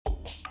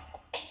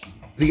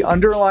The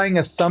underlying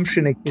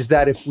assumption is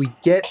that if we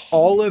get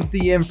all of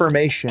the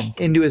information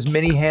into as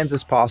many hands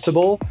as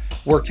possible,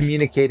 we're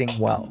communicating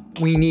well.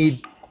 We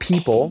need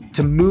people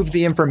to move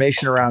the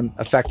information around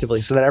effectively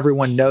so that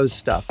everyone knows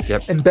stuff.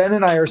 Yep. And Ben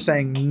and I are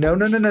saying, no.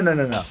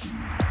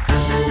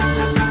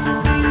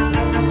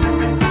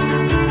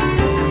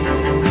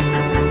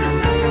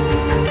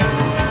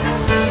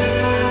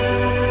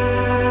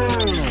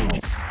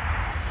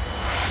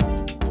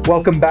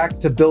 Welcome back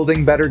to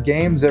Building Better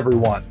Games,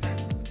 everyone.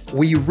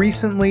 We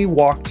recently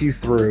walked you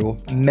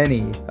through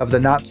many of the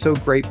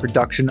not-so-great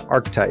production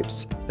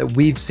archetypes that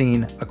we've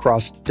seen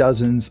across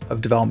dozens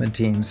of development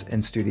teams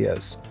and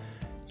studios.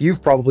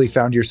 You've probably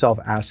found yourself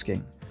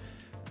asking,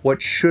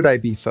 what should I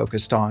be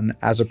focused on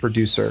as a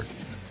producer?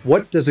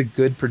 What does a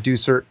good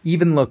producer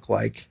even look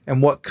like,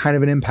 and what kind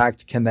of an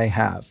impact can they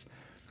have?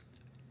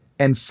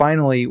 And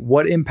finally,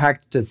 what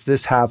impact does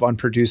this have on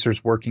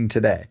producers working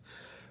today?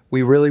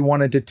 We really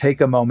wanted to take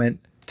a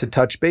moment to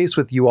touch base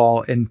with you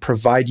all and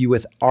provide you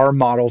with our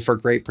model for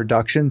great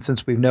production,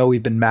 since we know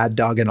we've been mad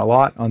dogging a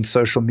lot on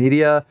social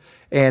media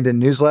and in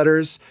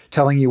newsletters,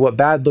 telling you what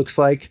bad looks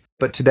like.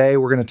 But today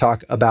we're going to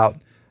talk about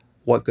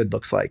what good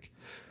looks like.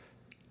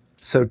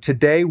 So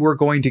today we're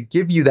going to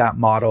give you that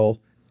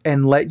model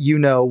and let you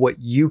know what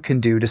you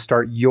can do to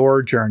start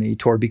your journey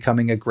toward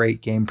becoming a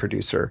great game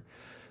producer.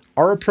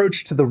 Our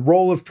approach to the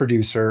role of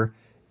producer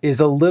is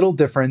a little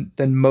different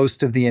than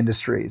most of the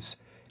industries,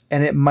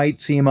 and it might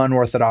seem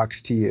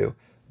unorthodox to you.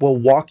 We'll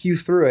walk you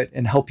through it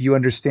and help you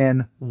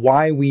understand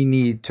why we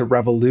need to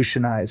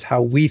revolutionize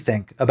how we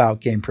think about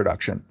game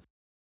production.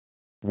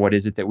 What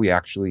is it that we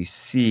actually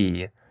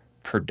see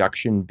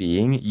production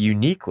being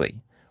uniquely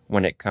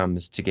when it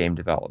comes to game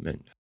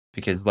development?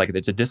 Because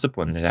it's a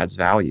discipline and it adds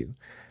value.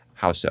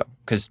 How so?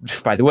 Because,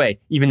 by the way,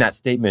 even that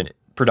statement,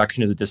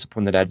 production is a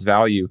discipline that adds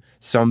value,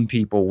 some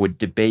people would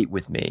debate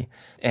with me,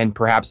 and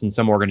perhaps in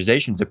some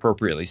organizations,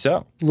 appropriately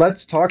so.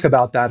 Let's talk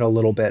about that a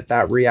little bit,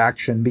 that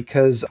reaction,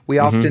 because we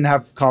often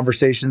have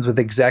conversations with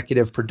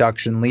executive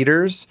production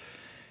leaders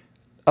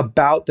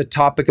about the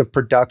topic of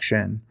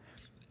production,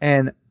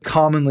 and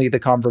commonly the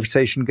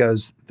conversation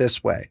goes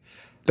this way.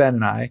 Ben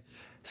and I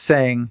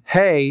saying,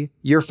 hey,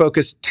 you're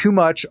focused too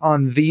much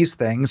on these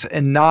things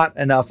and not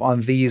enough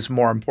on these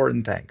more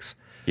important things.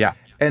 Yeah.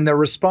 And the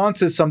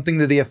response is something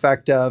to the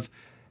effect of,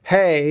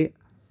 hey,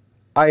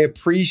 I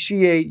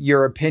appreciate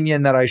your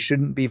opinion that I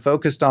shouldn't be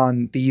focused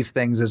on these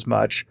things as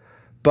much,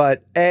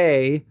 but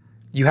A,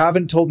 you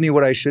haven't told me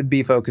what I should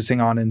be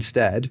focusing on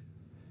instead.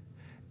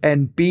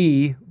 And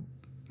B,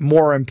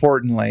 more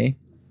importantly,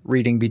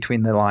 reading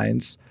between the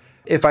lines,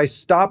 if I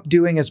stop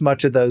doing as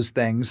much of those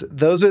things,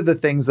 those are the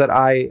things that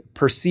I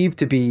perceive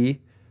to be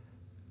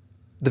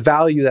the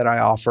value that I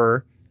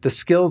offer, the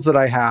skills that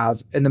I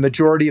have, and the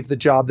majority of the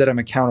job that I'm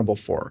accountable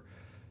for.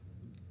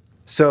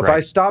 So if I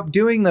stop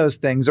doing those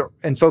things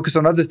and focus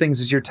on other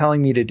things as you're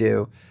telling me to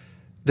do,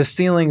 the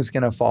ceiling is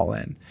going to fall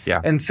in.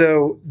 Yeah. And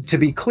so to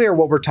be clear,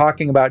 what we're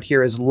talking about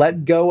here is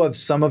let go of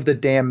some of the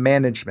damn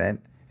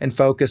management and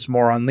focus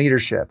more on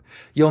leadership.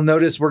 You'll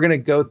notice we're going to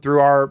go through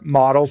our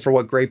model for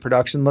what great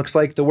production looks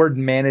like. The word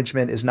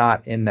management is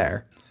not in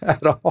there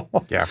at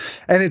all. Yeah.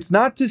 And it's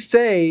not to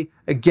say,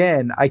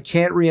 again, I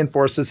can't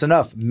reinforce this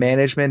enough.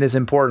 Management is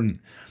important.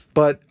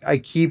 But I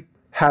keep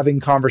having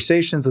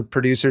conversations with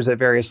producers at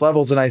various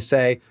levels, and I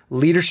say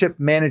leadership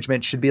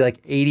management should be like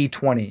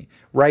 80-20.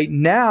 Right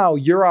now,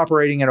 you're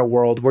operating in a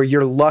world where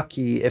you're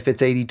lucky if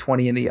it's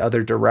 80-20 in the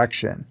other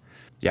direction.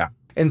 Yeah.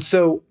 And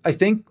so I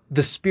think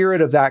the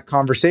spirit of that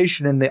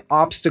conversation and the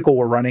obstacle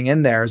we're running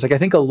in there is I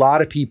think a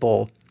lot of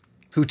people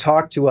who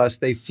talk to us,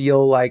 they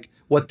feel like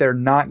what they're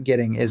not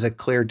getting is a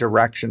clear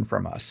direction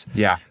from us.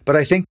 Yeah. But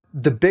I think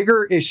the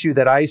bigger issue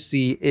that I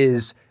see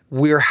is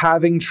we're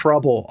having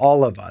trouble,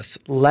 all of us,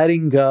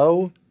 letting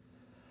go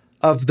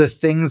of the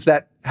things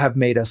that have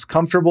made us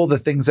comfortable, the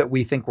things that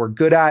we think we're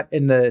good at,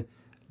 and the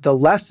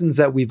lessons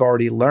that we've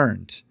already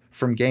learned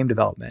from game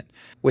development.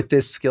 With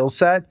this skill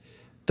set,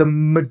 the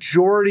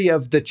majority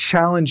of the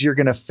challenge you're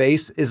going to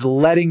face is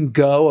letting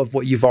go of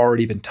what you've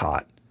already been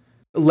taught,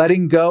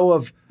 letting go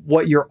of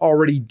what you're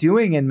already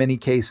doing in many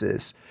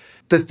cases.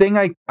 The thing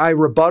I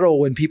rebuttal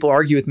when people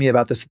argue with me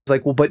about this is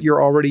like, well, but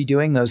you're already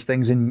doing those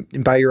things,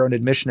 and by your own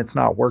admission, it's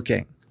not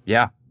working.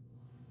 Yeah,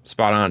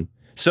 spot on.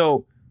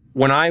 So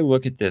when I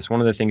look at this,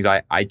 one of the things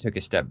I took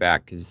a step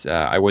back because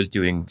I was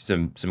doing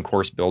some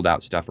course build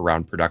out stuff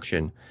around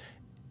production,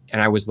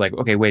 and I was like,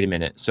 okay, wait a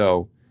minute.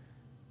 So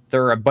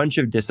there are a bunch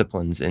of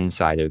disciplines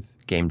inside of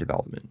game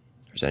development.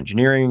 There's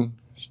engineering,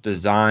 there's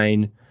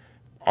design,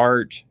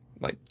 art,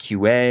 like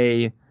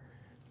QA,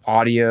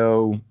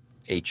 audio,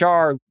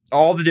 HR,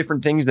 all the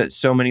different things that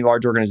so many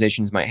large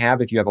organizations might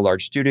have. If you have a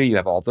large studio, you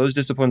have all those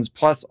disciplines,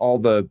 plus all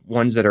the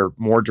ones that are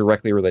more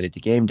directly related to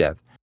game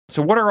dev.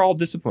 So what are all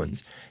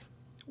disciplines?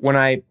 When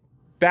I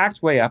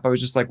backed way up, I was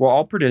just like, well,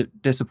 all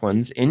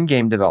disciplines in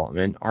game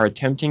development are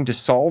attempting to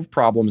solve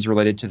problems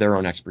related to their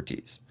own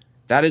expertise.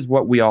 That is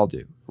what we all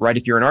do, right?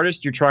 If you're an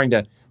artist, you're trying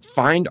to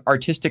find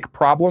artistic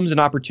problems and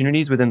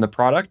opportunities within the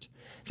product.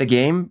 the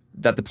game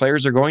that the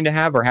players are going to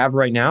have or have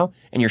right now,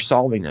 and you're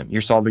solving them.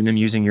 You're solving them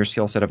using your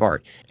skill set of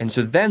art. And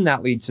so then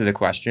that leads to the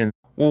question,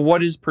 well,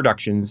 what is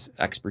production's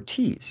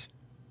expertise?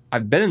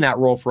 I've been in that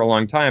role for a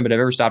long time, but I've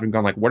ever stopped and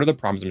gone like, what are the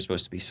problems I'm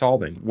supposed to be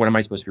solving? What am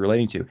I supposed to be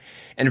relating to?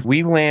 And if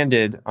we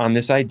landed on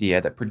this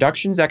idea that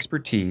production's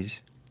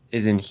expertise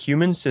is in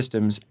human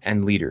systems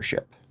and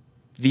leadership,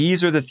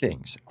 these are the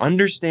things.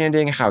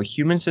 Understanding how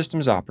human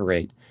systems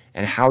operate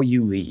and how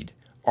you lead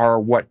are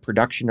what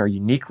production are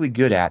uniquely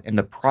good at and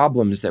the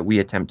problems that we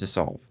attempt to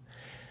solve.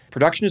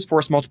 Production is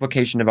force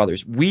multiplication of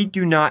others. We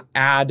do not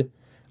add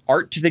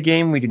art to the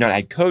game. We do not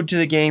add code to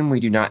the game.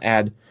 We do not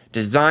add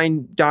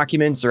design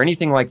documents or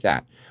anything like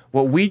that.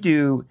 What we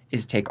do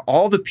is take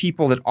all the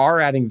people that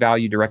are adding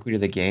value directly to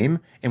the game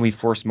and we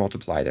force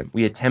multiply them.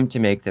 We attempt to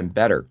make them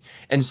better.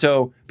 And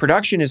so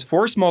production is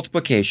force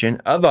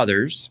multiplication of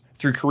others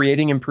through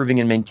creating, improving,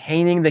 and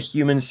maintaining the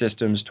human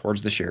systems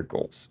towards the shared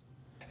goals.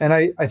 And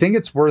I think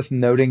it's worth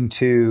noting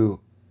too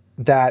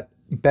that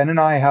Ben and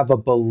I have a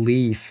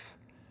belief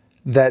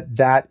that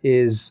that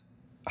is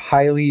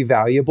highly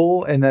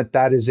valuable and that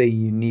that is a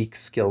unique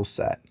skill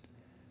set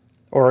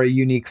or a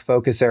unique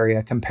focus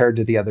area compared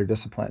to the other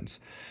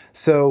disciplines.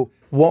 So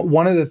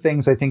one of the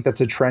things I think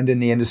that's a trend in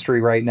the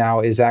industry right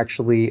now is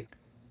actually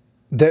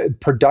the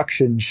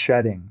production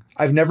shedding.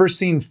 I've never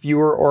seen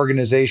fewer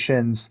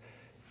organizations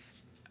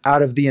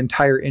out of the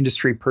entire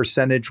industry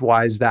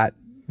percentage-wise that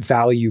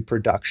value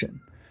production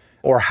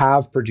or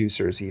have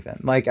producers even.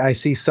 Like I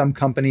see some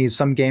companies,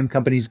 some game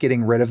companies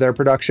getting rid of their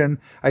production.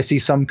 I see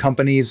some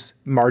companies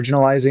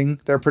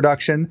marginalizing their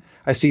production.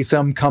 I see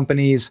some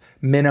companies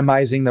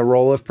minimizing the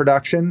role of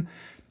production.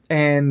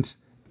 And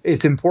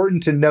it's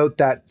important to note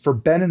that for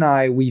Ben and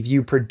I, we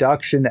view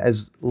production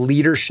as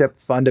leadership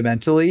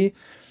fundamentally.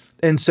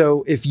 And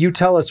so if you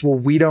tell us, well,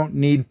 we don't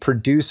need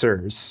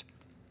producers,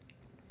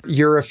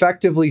 you're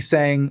effectively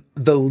saying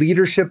the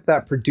leadership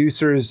that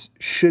producers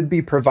should be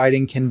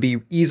providing can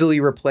be easily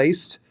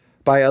replaced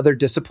by other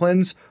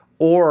disciplines,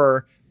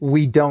 or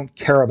we don't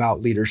care about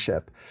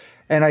leadership.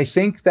 And I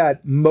think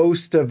that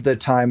most of the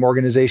time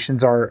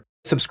organizations are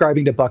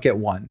subscribing to bucket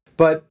one.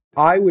 But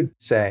I would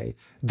say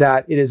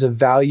that it is of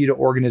value to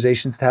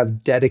organizations to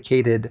have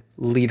dedicated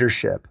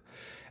leadership.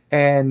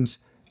 And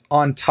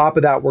on top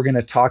of that, we're going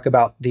to talk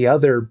about the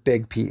other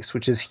big piece,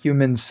 which is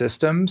human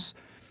systems,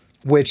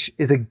 which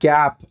is a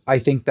gap, I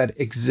think, that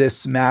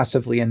exists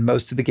massively in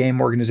most of the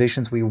game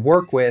organizations we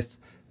work with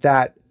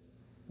that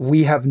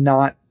we have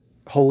not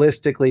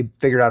holistically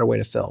figured out a way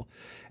to fill.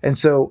 And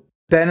so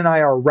Ben and I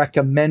are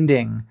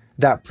recommending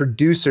that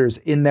producers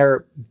in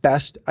their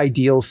best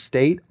ideal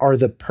state are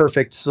the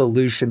perfect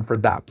solution for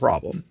that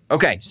problem.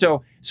 Okay,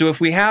 so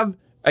if we have,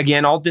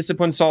 again, all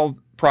disciplines solve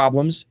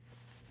problems,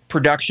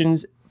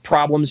 production's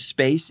problem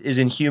space is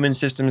in human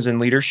systems and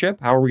leadership.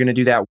 How are we going to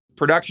do that?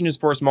 Production is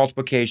force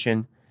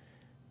multiplication.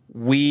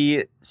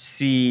 We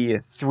see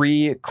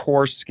 3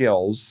 core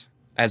skills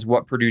as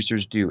what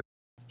producers do.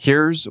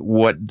 Here's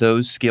what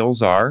those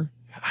skills are,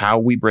 how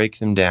we break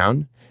them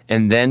down,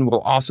 and then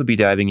we'll also be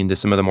diving into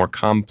some of the more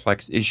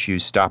complex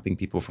issues stopping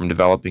people from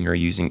developing or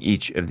using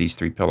each of these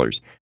 3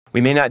 pillars. We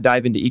may not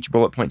dive into each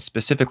bullet point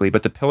specifically,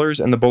 but the pillars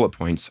and the bullet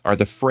points are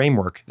the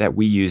framework that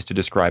we use to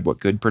describe what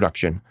good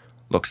production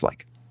looks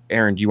like.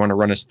 Aaron, do you want to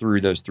run us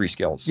through those 3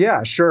 skills?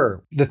 Yeah,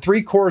 sure. The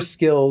 3 core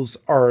skills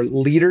are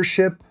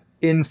leadership,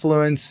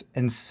 influence,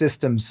 and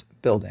systems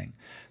building.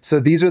 So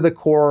these are the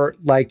core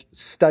like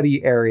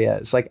study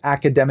areas, like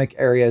academic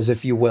areas,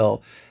 if you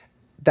will,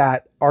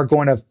 that are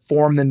going to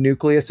form the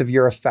nucleus of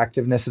your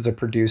effectiveness as a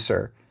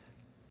producer.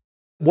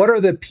 What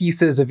are the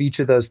pieces of each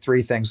of those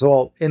 3 things?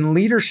 Well, in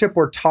leadership,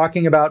 we're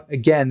talking about,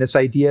 again, this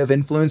idea of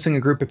influencing a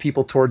group of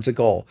people towards a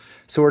goal.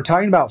 So we're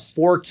talking about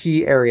 4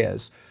 key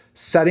areas: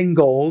 setting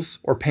goals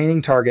or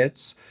painting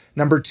targets.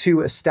 Number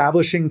 2,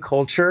 establishing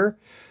culture.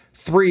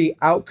 3,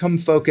 outcome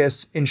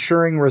focus,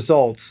 ensuring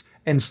results.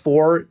 And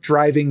 4,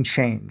 driving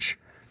change.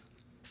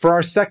 For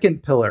our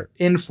second pillar,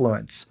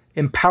 influence,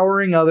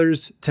 empowering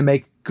others to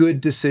make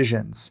good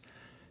decisions.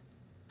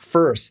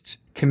 First,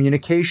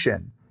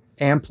 communication,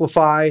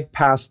 amplify,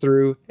 pass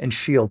through, and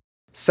shield.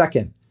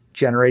 Second,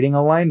 generating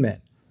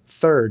alignment.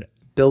 Third,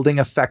 building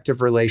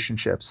effective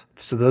relationships.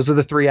 So those are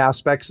the 3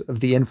 aspects of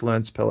the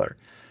influence pillar.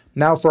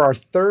 Now for our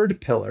third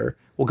pillar,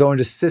 we'll go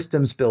into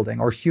systems building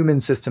or human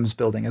systems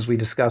building, as we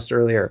discussed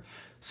earlier.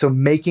 So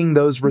making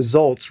those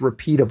results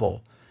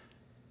repeatable.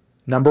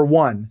 Number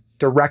 1,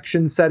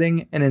 direction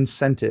setting and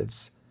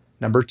incentives.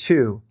 Number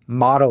 2,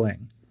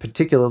 modeling,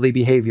 particularly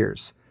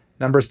behaviors.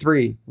 Number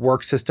 3,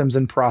 work systems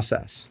and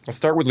process. Let's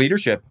start with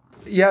leadership.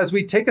 Yeah, as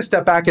we take a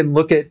step back and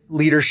look at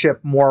leadership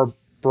more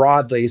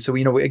broadly. So,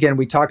 again,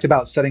 we talked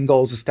about setting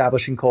goals,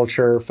 establishing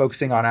culture,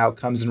 focusing on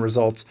outcomes and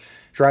results,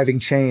 driving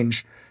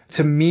change.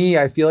 To me,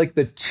 I feel like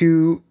the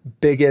 2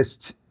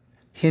 biggest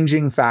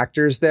hinging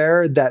factors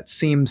there that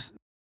seems,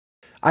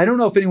 I don't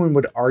know if anyone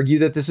would argue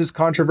that this is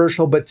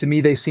controversial, but to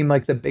me, they seem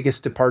like the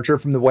biggest departure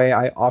from the way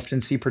I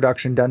often see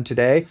production done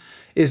today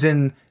is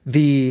in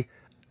the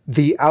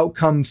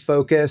outcome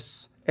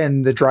focus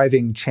and the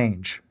driving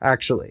change,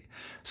 actually.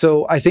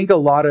 So I think a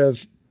lot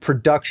of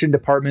production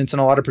departments and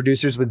a lot of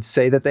producers would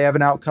say that they have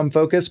an outcome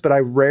focus, but I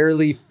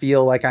rarely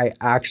feel like I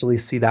actually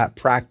see that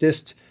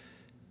practiced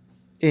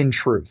in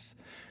truth.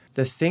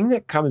 The thing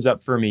that comes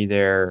up for me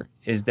there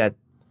is that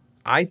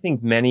I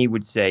think many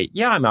would say,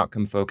 yeah, I'm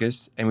outcome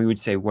focused. And we would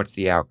say, what's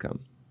the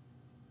outcome?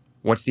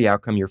 What's the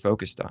outcome you're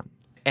focused on?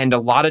 And a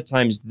lot of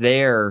times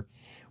there,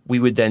 we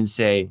would then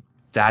say,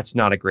 that's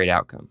not a great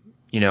outcome.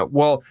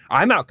 Well,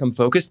 I'm outcome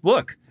focused.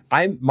 Look,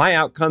 my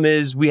outcome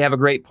is we have a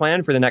great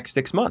plan for the next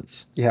 6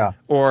 months. Yeah.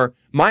 Or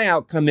my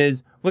outcome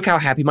is, look how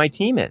happy my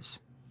team is.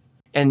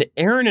 And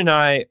Aaron and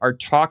I are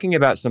talking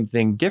about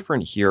something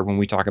different here when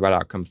we talk about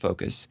outcome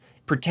focus.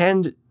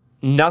 Pretend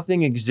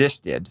nothing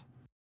existed.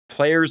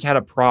 Players had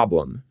a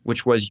problem,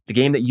 which was the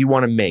game that you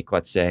want to make,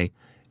 let's say,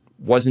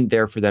 wasn't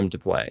there for them to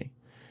play.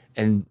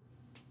 And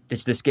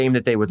it's this game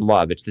that they would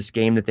love. It's this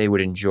game that they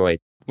would enjoy.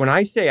 When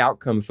I say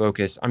outcome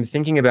focus, I'm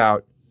thinking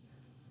about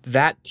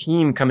that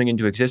team coming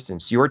into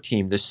existence, your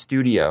team, the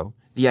studio,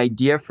 the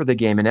idea for the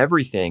game and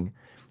everything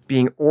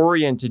being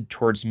oriented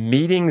towards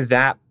meeting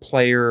that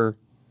player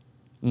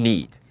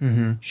need,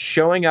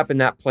 showing up in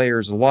that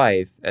player's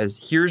life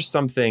as here's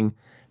something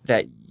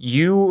that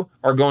you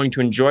are going to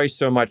enjoy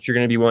so much, you're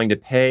going to be willing to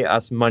pay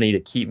us money to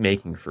keep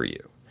making for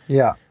you.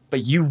 Yeah.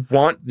 But you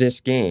want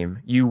this game.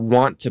 You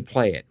want to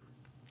play it.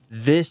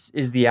 This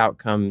is the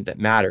outcome that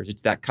matters.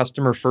 It's that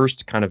customer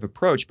first kind of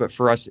approach. But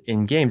for us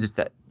in games,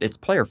 it's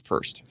player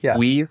first. Yes.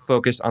 We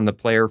focus on the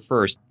player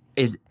first.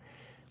 Is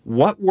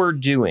what we're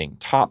doing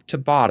top to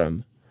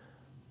bottom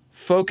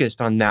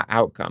focused on that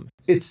outcome.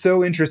 It's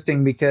so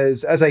interesting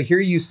because as I hear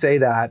you say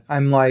that,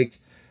 I'm like,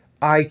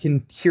 I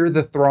can hear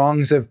the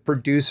throngs of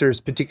producers,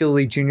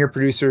 particularly junior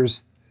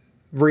producers,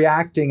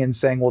 reacting and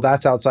saying, well,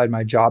 that's outside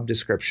my job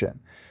description.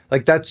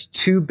 Like, that's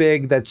too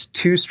big. That's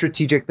too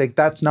strategic. Like,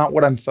 that's not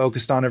what I'm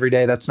focused on every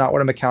day. That's not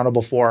what I'm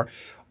accountable for.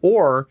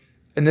 Or,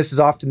 and this is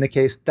often the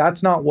case,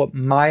 that's not what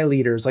my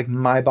leaders, like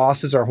my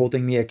bosses, are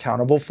holding me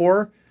accountable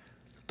for.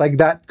 Like,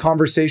 that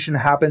conversation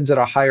happens at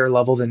a higher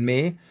level than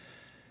me.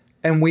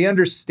 And we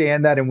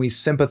understand that and we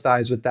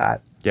sympathize with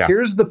that. Yeah.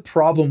 Here's the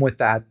problem with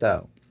that,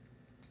 though.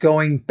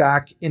 Going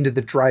back into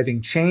the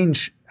driving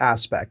change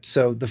aspect.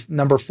 So the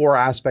number 4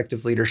 aspect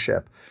of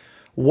leadership.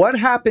 What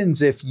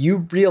happens if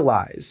you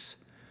realize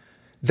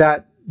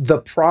that the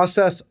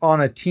process on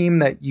a team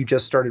that you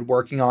just started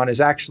working on is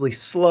actually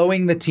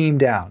slowing the team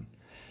down?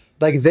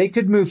 Like, they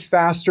could move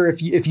faster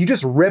if you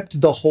just ripped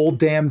the whole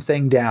damn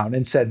thing down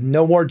and said,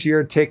 no more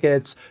Jira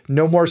tickets,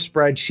 no more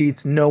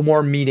spreadsheets, no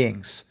more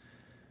meetings.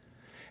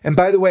 And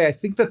by the way, I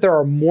think that there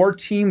are more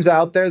teams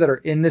out there that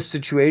are in this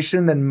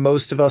situation than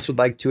most of us would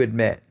like to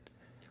admit.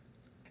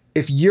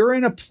 If you're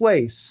in a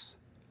place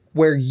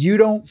where you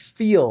don't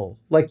feel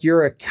like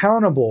you're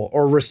accountable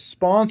or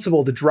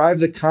responsible to drive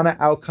the kind of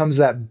outcomes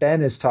that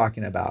Ben is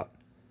talking about,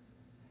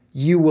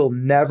 you will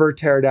never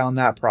tear down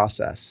that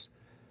process.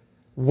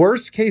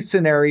 Worst case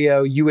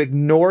scenario, you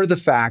ignore the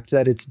fact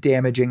that it's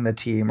damaging the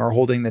team or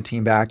holding the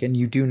team back and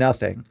you do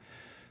nothing.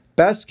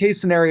 Best case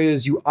scenario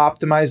is you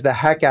optimize the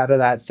heck out of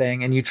that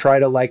thing and you try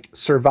to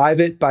survive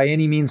it by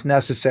any means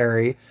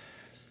necessary.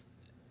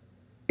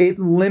 It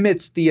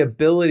limits the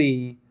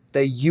ability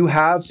that you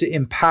have to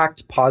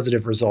impact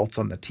positive results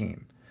on the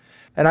team.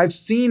 And I've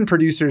seen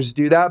producers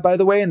do that, by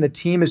the way, and the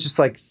team is just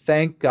like,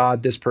 thank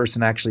God this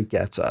person actually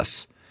gets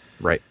us.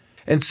 Right.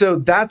 And so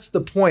that's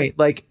the point.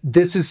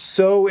 This is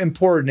so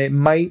important. It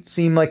might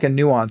seem like a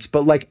nuance,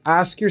 but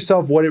ask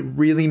yourself what it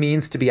really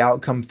means to be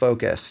outcome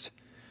focused.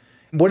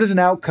 What does an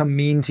outcome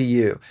mean to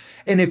you?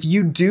 And if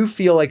you do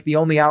feel like the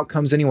only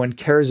outcomes anyone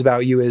cares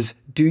about you is,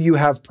 do you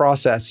have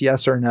process,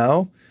 yes or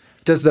no?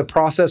 Does the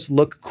process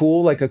look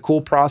cool, like a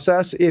cool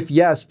process? If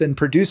yes, then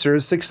producer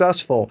is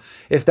successful.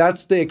 If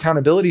that's the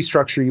accountability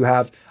structure you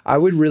have, I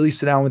would really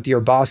sit down with your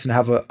boss and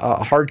have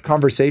a hard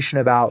conversation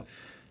about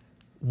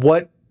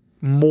what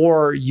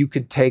more you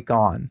could take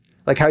on,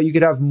 how you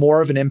could have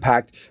more of an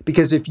impact.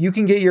 Because if you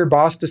can get your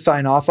boss to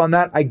sign off on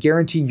that, I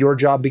guarantee your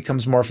job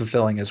becomes more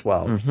fulfilling as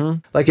well.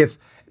 Mm-hmm.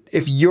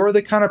 If you're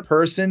the kind of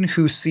person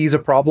who sees a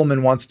problem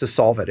and wants to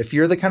solve it, if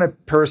you're the kind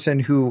of person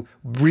who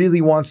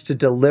really wants to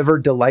deliver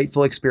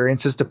delightful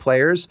experiences to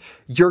players,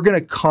 you're going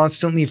to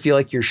constantly feel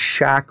like you're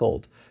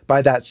shackled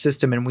by that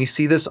system. And we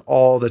see this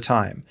all the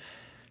time.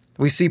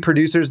 We see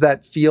producers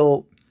that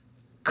feel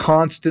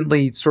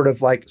constantly sort of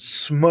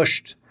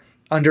smushed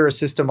under a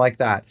system like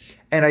that.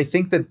 And I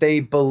think that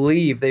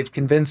they've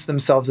convinced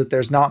themselves that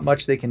there's not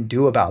much they can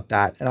do about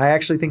that. And I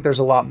actually think there's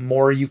a lot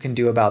more you can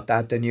do about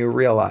that than you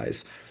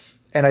realize.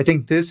 And I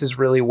think this is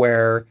really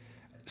where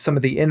some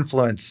of the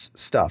influence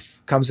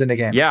stuff comes into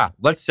game. Yeah,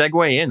 let's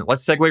segue in.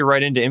 Let's segue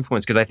right into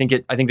influence because I think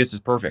this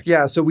is perfect.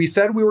 Yeah, so we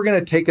said we were going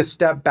to take a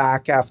step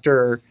back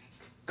after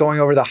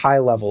going over the high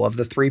level of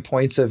the 3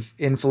 points of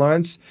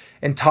influence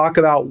and talk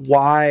about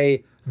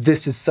why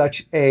this is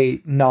such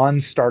a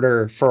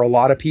non-starter for a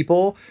lot of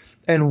people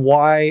and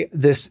why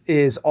this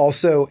is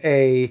also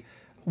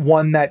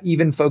one that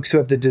even folks who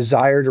have the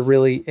desire to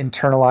really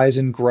internalize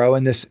and grow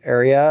in this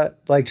area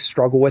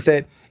struggle with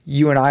it.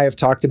 you and I have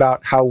talked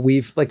about how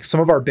we've like some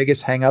of our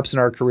biggest hangups in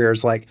our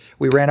careers, like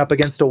we ran up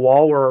against a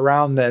wall, we're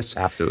around this.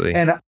 Absolutely.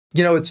 And,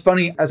 it's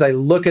funny as I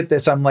look at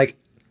this, I'm like,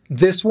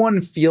 this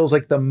one feels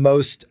like the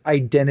most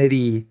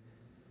identity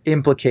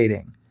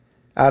implicating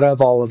out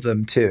of all of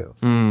them too.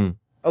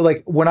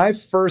 Like when I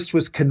first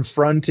was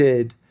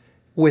confronted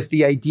with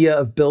the idea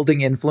of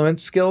building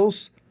influence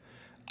skills,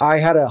 I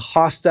had a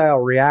hostile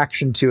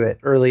reaction to it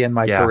early in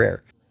my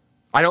career.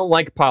 I don't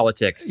like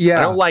politics.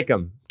 I don't like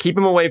them. Keep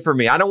them away from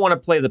me. I don't want to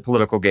play the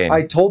political game.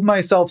 I told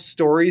myself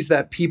stories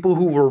that people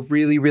who were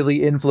really,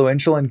 really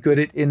influential and good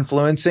at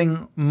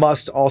influencing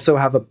must also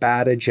have a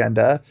bad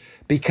agenda,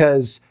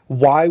 because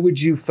why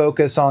would you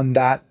focus on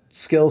that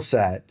skill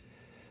set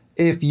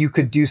if you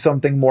could do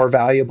something more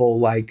valuable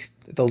like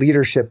the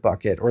leadership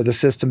bucket or the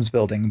systems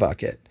building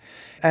bucket?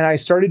 And I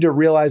started to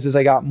realize as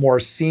I got more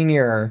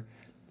senior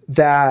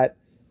that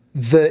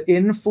the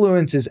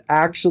influence is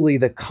actually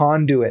the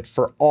conduit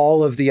for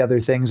all of the other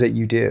things that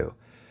you do.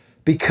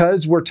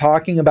 Because we're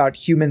talking about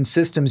human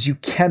systems, you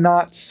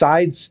cannot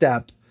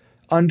sidestep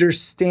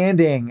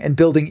understanding and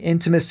building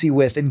intimacy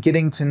with and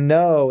getting to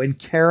know and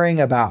caring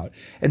about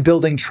and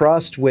building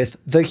trust with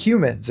the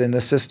humans in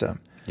the system.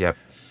 Yep.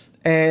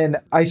 And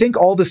I think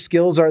all the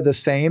skills are the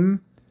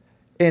same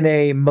in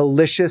a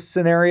malicious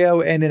scenario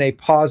and in a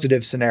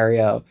positive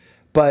scenario,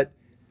 but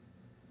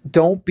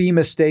don't be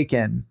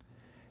mistaken.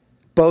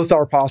 Both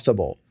are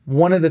possible.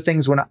 One of the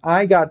things when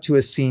I got to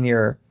a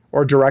senior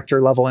or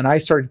director level and I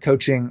started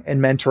coaching and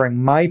mentoring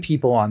my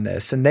people on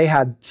this, and they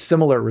had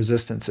similar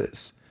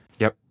resistances.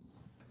 Yep.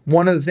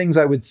 One of the things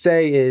I would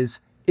say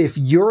is if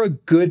you're a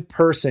good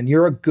person,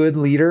 you're a good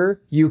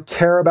leader, you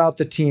care about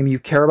the team, you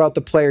care about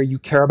the player, you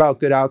care about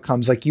good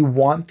outcomes, like you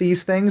want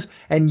these things,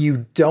 and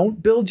you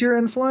don't build your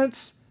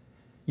influence,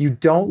 you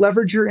don't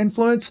leverage your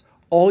influence,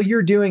 all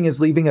you're doing is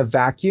leaving a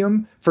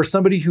vacuum for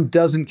somebody who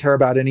doesn't care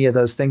about any of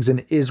those things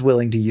and is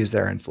willing to use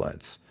their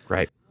influence.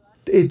 Right.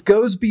 It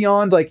goes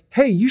beyond like,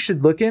 hey, you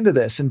should look into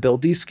this and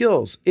build these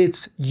skills.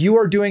 It's you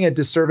are doing a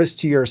disservice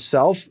to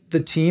yourself, the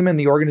team, and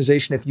the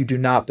organization if you do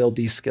not build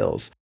these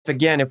skills.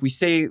 Again, if we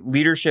say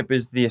leadership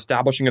is the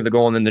establishing of the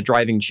goal and then the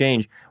driving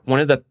change,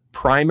 one of the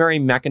primary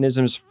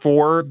mechanisms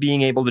for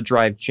being able to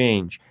drive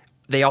change,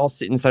 they all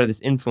sit inside of this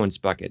influence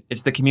bucket.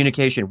 It's the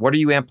communication. What are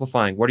you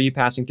amplifying? What are you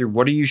passing through?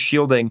 What are you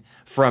shielding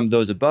from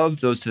those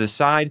above, those to the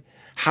side?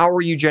 How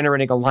are you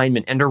generating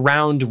alignment and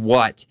around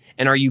what?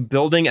 And are you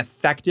building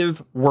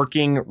effective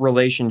working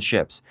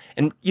relationships?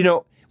 And,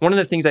 one of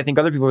the things I think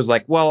other people was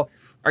like, well,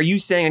 are you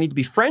saying I need to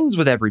be friends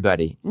with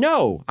everybody?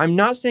 No, I'm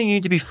not saying you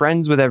need to be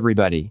friends with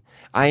everybody.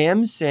 I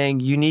am saying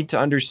you need to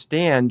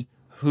understand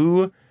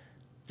who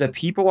the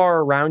people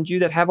are around you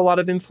that have a lot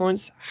of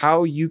influence,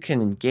 how you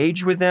can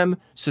engage with them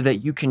so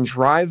that you can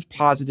drive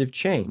positive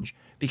change.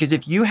 Because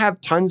if you have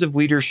tons of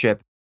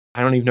leadership,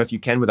 I don't even know if you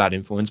can without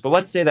influence, but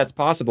let's say that's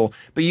possible,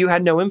 but you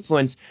had no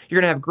influence, you're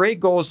going to have great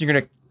goals, and you're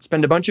going to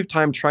spend a bunch of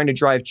time trying to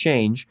drive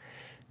change,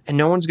 and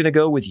no one's going to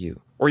go with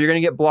you. Or you're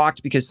going to get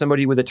blocked because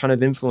somebody with a ton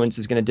of influence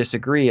is going to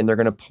disagree, and they're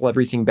going to pull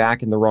everything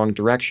back in the wrong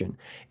direction.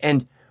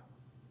 And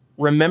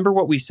remember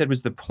what we said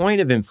was the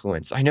point of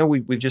influence. I know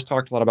we've just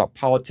talked a lot about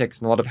politics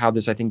and a lot of how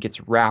this, I think, gets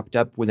wrapped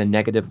up with a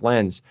negative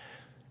lens.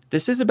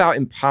 This is about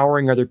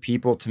empowering other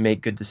people to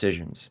make good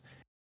decisions.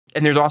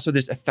 And there's also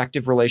this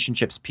effective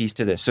relationships piece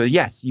to this. So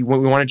yes, we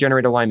want to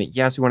generate alignment.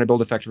 Yes, we want to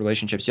build effective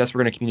relationships. Yes,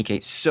 we're going to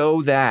communicate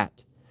so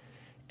that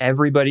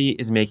everybody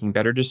is making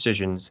better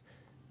decisions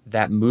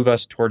that move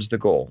us towards the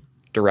goal,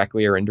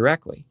 directly or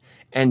indirectly.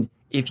 And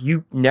if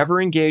you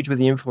never engage with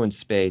the influence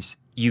space,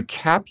 you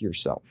cap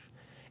yourself.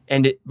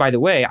 And by the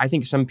way, I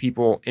think some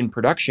people in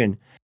production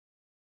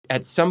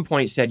at some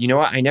point said, you know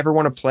what, I never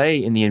want to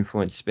play in the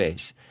influence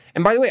space.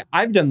 And by the way,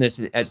 I've done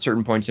this at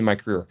certain points in my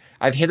career.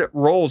 I've hit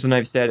roles and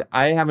I've said,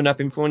 I have enough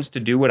influence to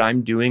do what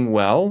I'm doing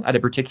well at a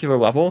particular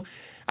level.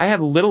 I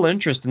have little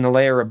interest in the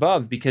layer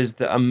above because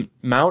the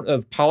amount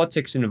of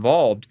politics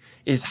involved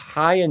is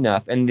high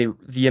enough and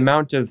the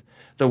amount of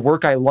the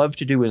work I love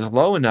to do is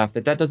low enough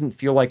that doesn't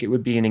feel like it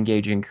would be an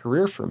engaging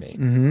career for me.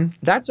 Mm-hmm.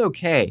 That's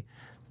okay.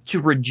 To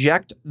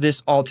reject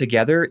this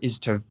altogether is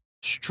to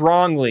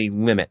strongly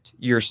limit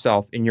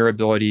yourself in your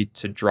ability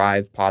to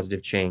drive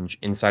positive change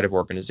inside of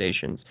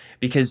organizations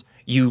because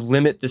you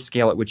limit the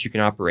scale at which you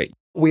can operate.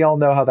 We all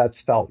know how that's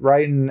felt,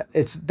 right? And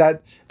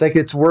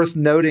it's worth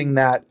noting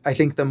that I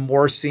think the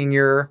more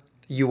senior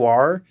you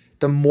are,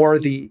 the more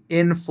the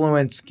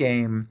influence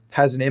game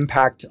has an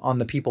impact on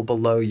the people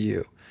below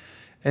you.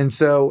 And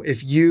so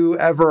if you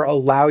ever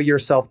allow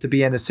yourself to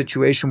be in a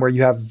situation where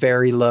you have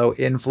very low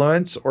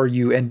influence, or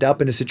you end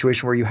up in a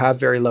situation where you have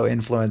very low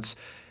influence,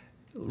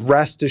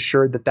 rest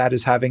assured that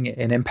is having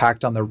an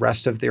impact on the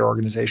rest of the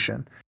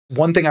organization.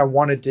 One thing I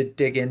wanted to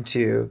dig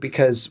into,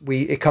 because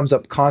it comes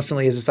up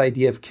constantly, is this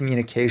idea of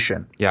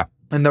communication. Yeah.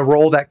 And the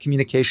role that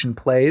communication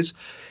plays.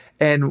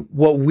 And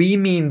what we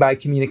mean by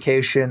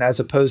communication, as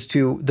opposed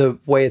to the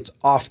way it's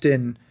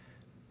often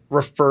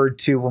referred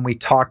to when we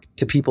talk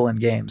to people in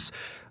games.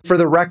 For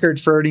the record,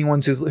 for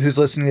anyone who's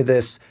listening to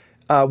this,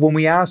 When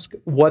we ask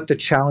what the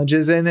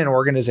challenges in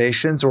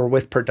organizations or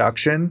with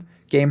production,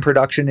 game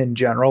production in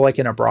general, like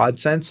in a broad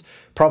sense,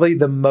 probably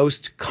the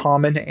most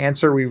common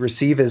answer we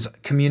receive is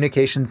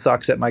communication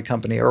sucks at my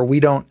company, or we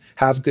don't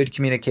have good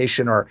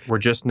communication, or we're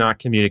just not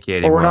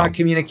communicating or we're well. not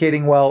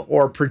communicating well,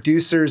 or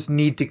producers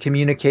need to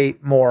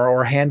communicate more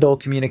or handle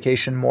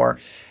communication more.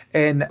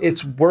 And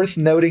it's worth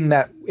noting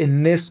that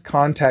in this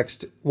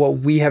context, what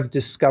we have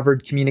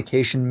discovered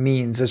communication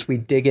means as we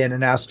dig in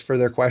and ask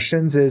further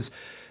questions is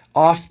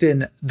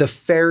often the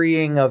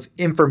ferrying of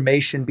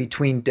information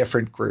between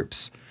different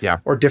groups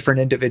or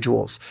different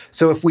individuals.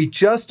 So if we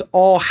just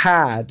all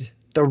had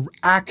the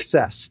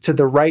access to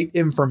the right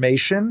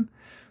information,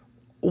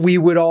 we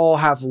would all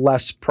have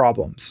less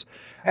problems.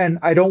 And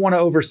I don't want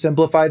to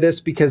oversimplify this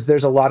because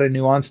there's a lot of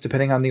nuance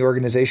depending on the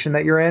organization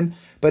that you're in,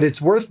 but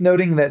it's worth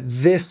noting that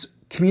this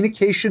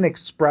communication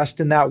expressed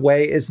in that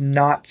way is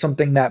not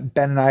something that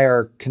Ben and I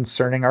are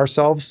concerning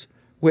ourselves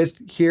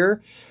with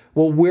here.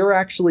 What we're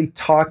actually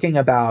talking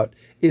about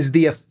is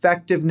the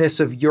effectiveness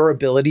of your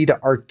ability to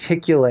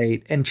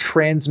articulate and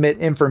transmit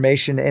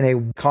information in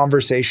a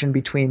conversation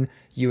between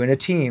you and a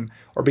team,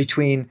 or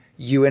between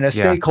you and a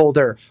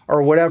stakeholder,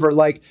 or whatever.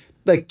 Like,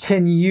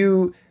 can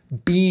you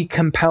be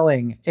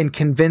compelling and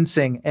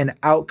convincing and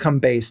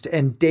outcome-based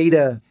and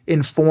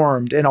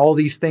data-informed and all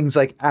these things,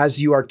 like,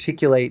 as you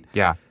articulate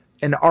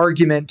an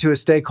argument to a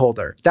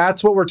stakeholder?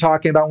 That's what we're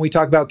talking about when we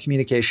talk about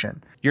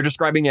communication. You're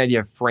describing the idea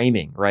of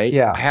framing, right?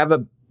 Yeah. I have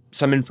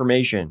some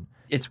information.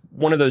 It's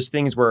one of those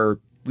things where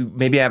we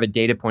maybe have a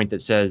data point that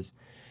says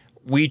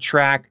we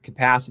track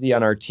capacity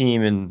on our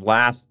team, and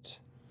last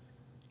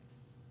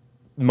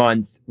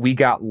month we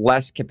got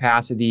less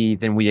capacity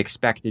than we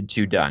expected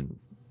to done.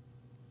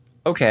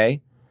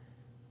 Okay.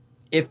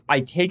 If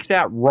I take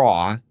that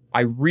raw,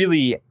 I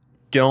really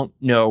don't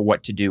know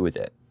what to do with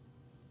it.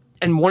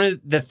 And one of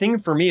the thing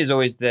for me is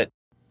always that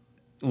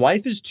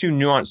life is too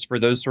nuanced for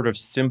those sort of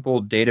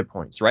simple data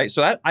points, right?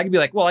 So I could be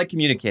like, well, I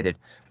communicated.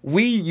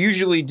 We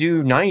usually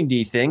do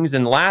 90 things,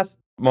 and last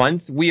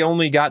month we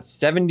only got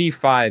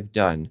 75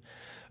 done.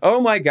 Oh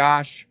my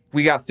gosh,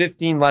 we got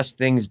 15 less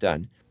things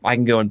done. I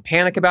can go and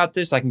panic about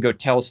this. I can go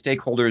tell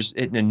stakeholders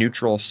in a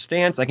neutral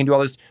stance. I can do all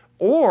this.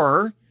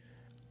 Or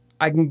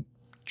I can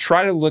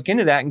try to look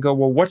into that and go,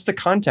 well, what's the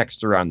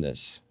context around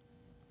this?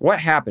 What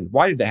happened?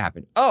 Why did that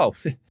happen? Oh,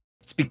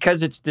 it's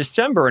because it's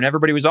December and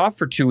everybody was off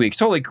for 2 weeks.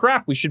 Holy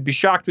crap, we should be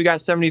shocked we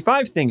got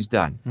 75 things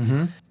done.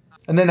 Mm-hmm.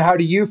 And then how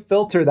do you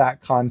filter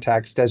that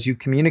context as you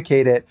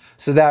communicate it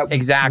so that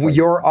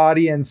your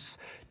audience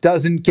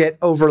doesn't get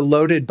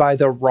overloaded by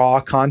the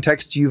raw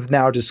context you've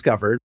now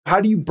discovered?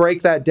 How do you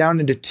break that down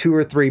into 2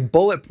 or 3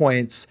 bullet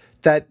points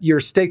that your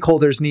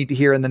stakeholders need to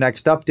hear in the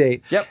next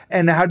update? Yep.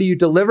 And how do you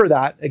deliver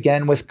that,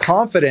 again, with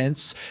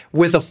confidence,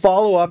 with a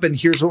follow-up, and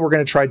here's what we're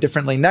going to try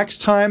differently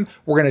next time.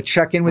 We're going to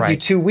check in with you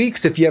 2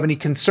 weeks. If you have any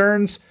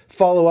concerns,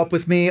 follow up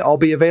with me. I'll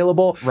be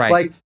available. Right.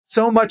 Like,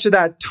 so much of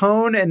that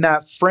tone and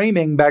that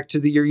framing, back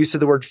to your use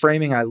of the word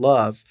framing, I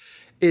love,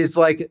 is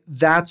like,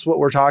 that's what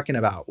we're talking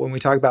about when we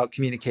talk about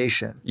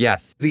communication.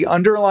 Yes. The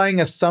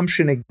underlying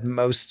assumption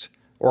most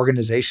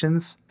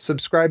organizations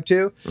subscribe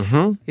to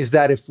is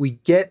that if we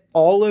get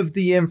all of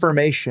the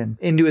information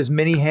into as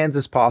many hands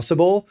as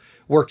possible,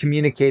 we're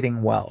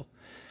communicating well.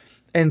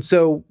 And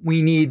so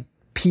we need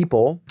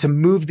people to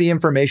move the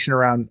information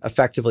around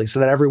effectively so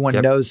that everyone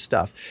knows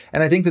stuff.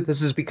 And I think that this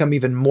has become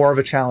even more of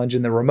a challenge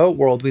in the remote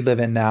world we live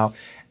in now.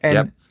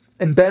 And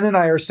Ben and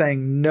I are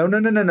saying,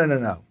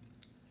 no.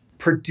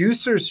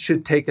 Producers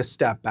should take a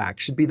step back,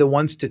 should be the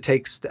ones to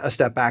take a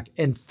step back,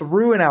 and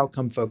through an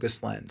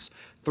outcome-focused lens,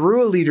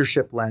 through a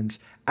leadership lens,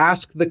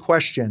 ask the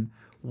question,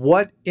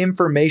 what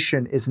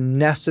information is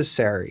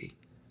necessary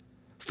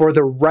for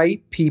the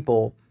right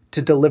people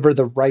to deliver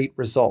the right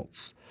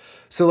results?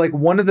 So, like,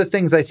 one of the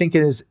things I think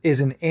is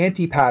an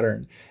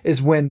anti-pattern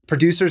is when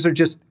producers are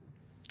just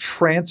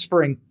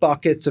transferring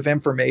buckets of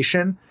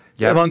information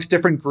amongst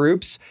different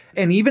groups.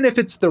 And even if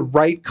it's the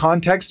right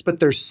context,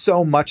 but there's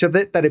so much of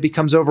it that it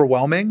becomes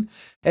overwhelming.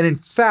 And in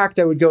fact,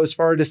 I would go as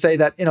far to say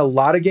that in a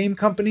lot of game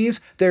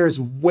companies, there is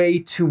way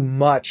too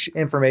much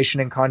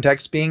information and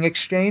context being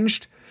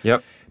exchanged.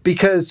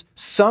 Because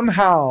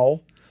somehow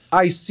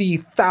I see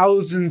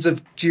thousands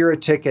of Jira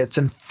tickets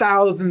and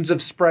thousands of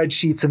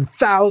spreadsheets and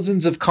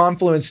thousands of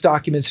Confluence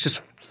documents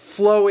just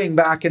flowing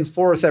back and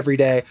forth every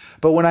day.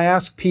 But when I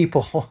ask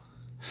people,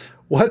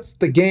 what's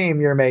the game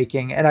you're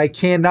making? And I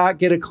cannot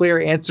get a clear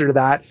answer to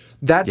that.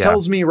 That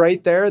tells me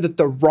right there that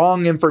the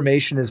wrong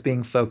information is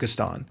being focused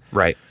on.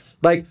 Right.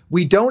 Like,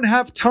 we don't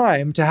have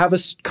time to have a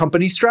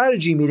company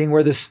strategy meeting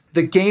where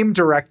the game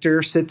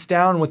director sits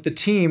down with the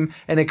team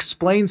and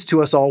explains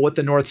to us all what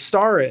the North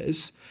Star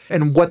is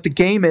and what the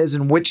game is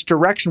and which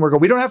direction we're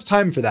going. We don't have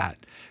time for that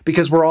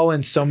because we're all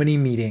in so many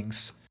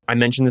meetings. I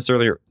mentioned this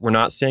earlier. We're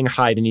not saying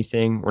hide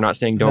anything. We're not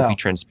saying don't be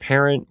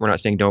transparent. We're not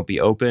saying don't be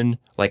open.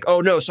 Like,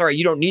 oh no, sorry,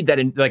 you don't need that.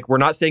 And like, we're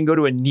not saying go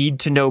to a need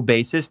to know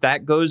basis.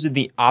 That goes in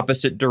the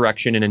opposite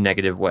direction in a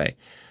negative way.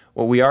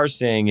 What we are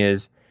saying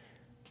is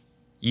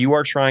you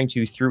are trying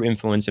to, through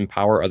influence,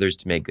 empower others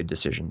to make good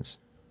decisions.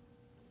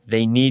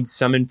 They need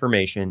some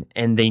information,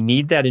 and they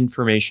need that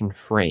information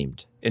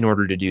framed in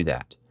order to do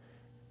that.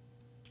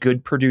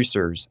 Good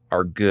producers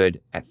are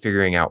good at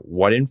figuring out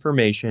what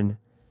information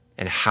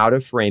and how to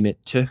frame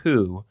it to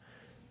who,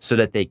 so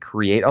that they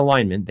create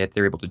alignment, that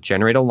they're able to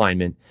generate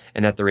alignment,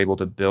 and that they're able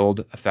to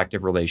build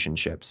effective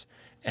relationships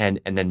and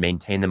then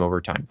maintain them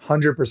over time.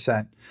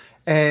 100%.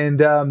 And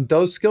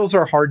those skills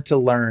are hard to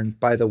learn,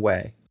 by the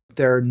way.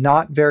 They're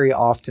not very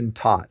often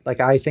taught. Like,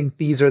 I think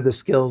these are the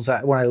skills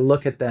that when I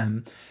look at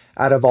them,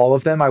 out of all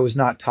of them, I was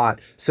not taught.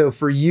 So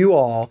for you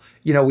all,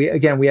 we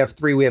have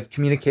three. We have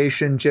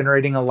communication,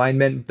 generating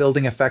alignment,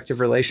 building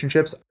effective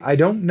relationships. I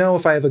don't know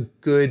if I have a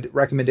good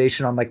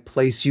recommendation on like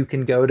place you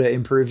can go to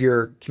improve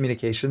your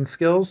communication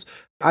skills.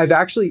 I've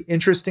actually,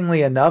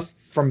 interestingly enough,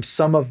 from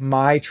some of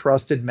my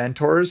trusted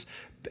mentors,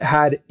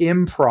 had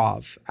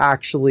improv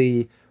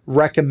actually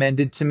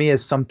recommended to me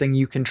as something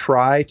you can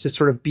try to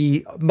sort of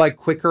be like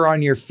quicker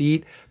on your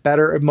feet,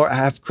 better, more,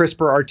 have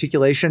crisper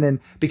articulation, and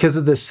because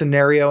of the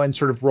scenario and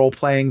sort of role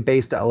playing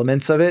based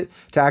elements of it,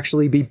 to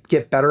actually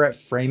get better at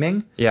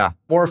framing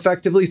more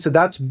effectively. So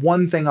that's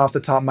one thing off the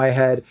top of my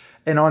head.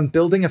 And on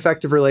building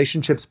effective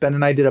relationships, Ben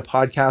and I did a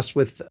podcast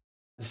with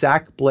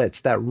Zach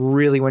Blitz that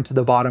really went to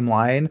the bottom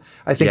line.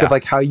 I think of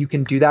like how you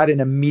can do that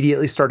and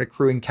immediately start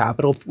accruing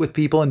capital with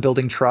people and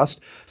building trust.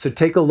 So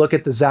take a look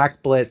at the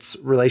Zach Blitz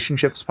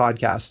Relationships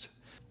podcast.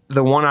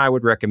 The one I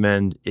would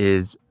recommend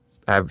is,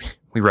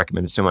 we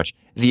recommend it so much.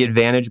 The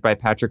Advantage by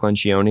Patrick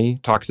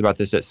Lencioni talks about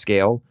this at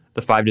scale.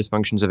 The 5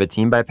 Dysfunctions of a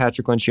Team by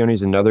Patrick Lencioni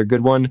is another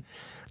good one.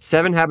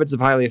 7 Habits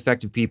of Highly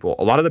Effective People.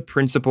 A lot of the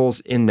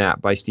principles in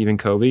that by Stephen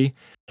Covey,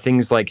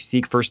 things like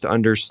seek first to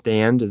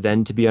understand,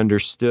 then to be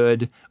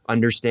understood,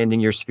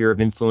 understanding your sphere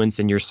of influence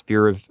and your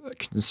sphere of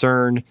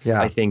concern.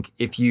 I think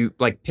if you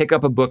like pick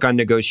up a book on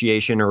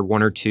negotiation or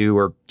 1 or 2,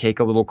 or take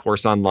a little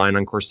course online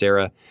on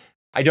Coursera.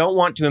 I don't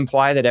want to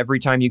imply that every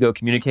time you go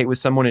communicate with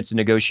someone, it's a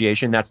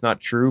negotiation. That's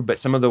not true. But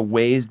some of the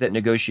ways that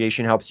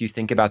negotiation helps you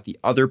think about the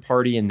other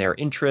party and their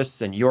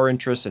interests and your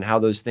interests, and how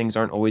those things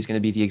aren't always going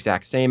to be the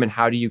exact same. And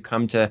how do you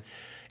come to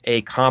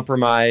a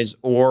compromise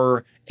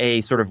or a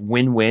sort of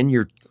win-win?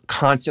 You're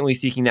constantly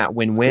seeking that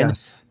win-win.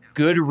 Yes.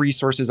 Good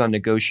resources on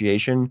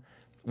negotiation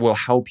will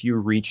help you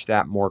reach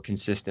that more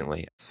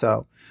consistently.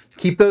 So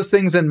keep those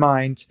things in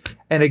mind.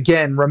 And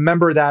again,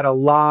 remember that a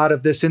lot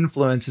of this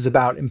influence is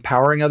about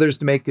empowering others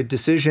to make good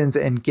decisions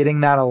and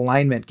getting that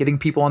alignment, getting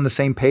people on the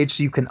same page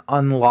so you can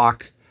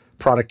unlock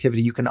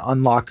productivity, you can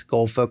unlock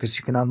goal focus,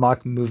 you can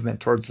unlock movement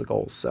towards the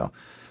goals. So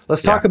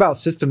let's talk about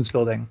systems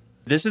building.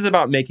 This is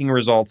about making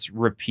results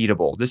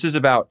repeatable. This is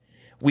about,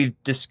 we've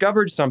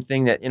discovered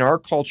something that in our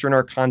culture, in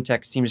our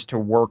context, seems to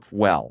work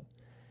well.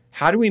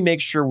 How do we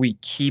make sure we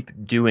keep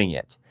doing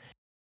it?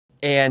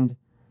 And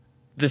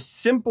the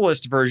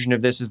simplest version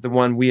of this is the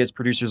one we as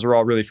producers are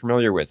all really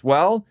familiar with.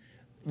 Well,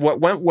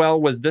 what went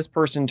well was this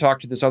person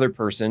talked to this other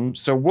person,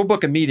 so we'll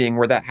book a meeting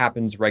where that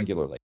happens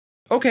regularly.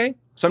 Okay,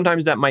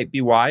 sometimes that might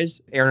be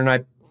wise. Aaron and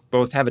I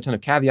both have a ton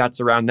of caveats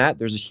around that.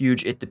 There's a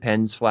huge it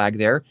depends flag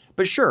there.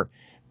 But sure,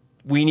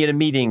 we need a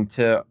meeting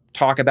to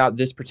talk about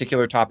this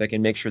particular topic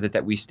and make sure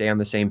that we stay on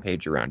the same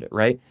page around it,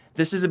 right?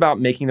 This is about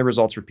making the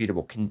results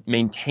repeatable,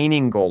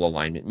 maintaining goal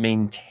alignment,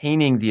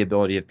 maintaining the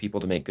ability of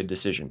people to make good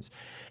decisions.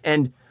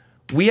 And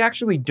we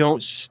actually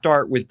don't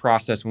start with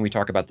process when we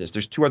talk about this.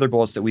 There's 2 other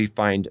bullets that we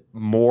find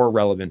more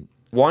relevant.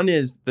 One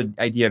is the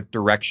idea of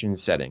direction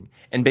setting,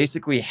 and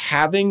basically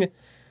having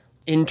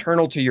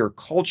internal to your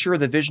culture,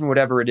 the vision,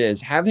 whatever it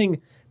is,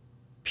 having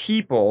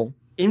people,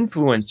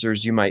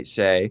 influencers, you might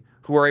say,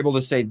 who are able to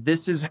say,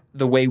 this is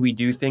the way we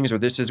do things, or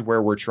this is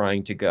where we're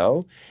trying to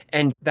go.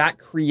 And that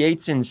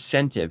creates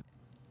incentive.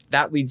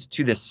 That leads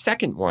to the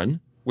second one,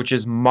 which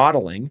is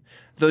modeling.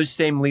 Those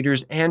same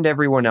leaders and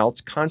everyone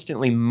else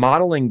constantly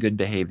modeling good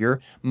behavior,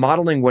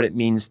 modeling what it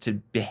means to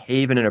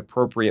behave in an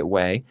appropriate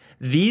way.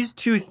 These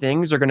 2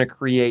 things are going to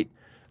create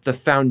the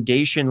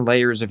foundation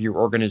layers of your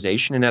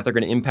organization, and that they're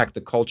going to impact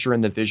the culture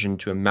and the vision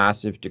to a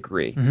massive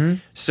degree.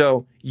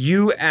 So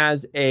you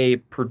as a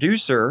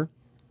producer,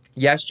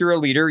 yes, you're a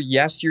leader.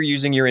 Yes, you're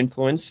using your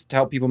influence to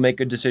help people make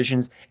good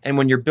decisions. And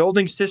when you're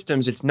building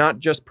systems, it's not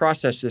just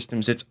process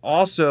systems. It's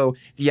also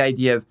the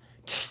idea of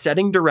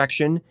setting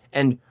direction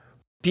and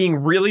being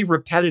really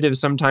repetitive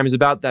sometimes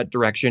about that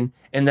direction,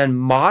 and then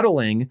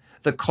modeling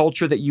the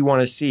culture that you want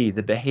to see,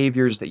 the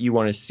behaviors that you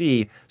want to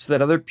see, so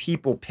that other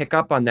people pick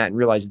up on that and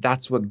realize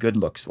that's what good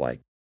looks like.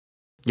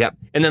 Yep.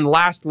 And then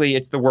lastly,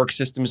 it's the work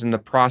systems and the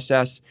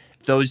process.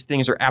 Those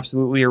things are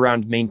absolutely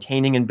around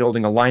maintaining and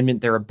building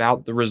alignment. They're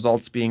about the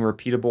results being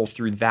repeatable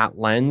through that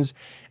lens.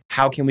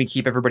 How can we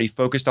keep everybody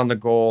focused on the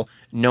goal,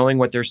 knowing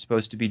what they're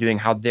supposed to be doing,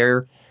 how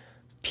their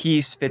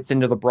piece fits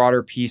into the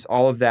broader piece?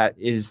 All of that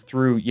is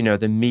through,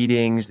 the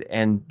meetings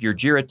and your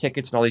Jira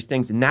tickets and all these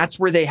things. And that's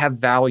where they have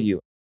value.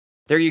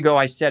 There you go.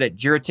 I said it.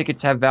 Jira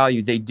tickets have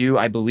value. They do.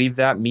 I believe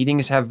that.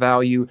 Meetings have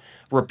value.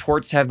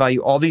 Reports have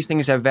value. All these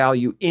things have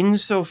value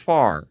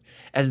insofar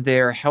as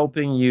they're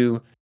helping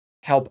you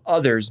help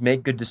others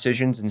make good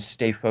decisions and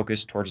stay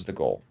focused towards the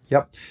goal.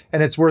 Yep.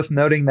 And it's worth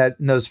noting that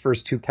in those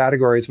first two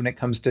categories, when it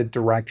comes to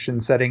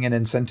direction setting and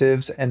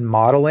incentives and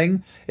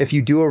modeling, if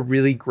you do a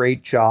really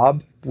great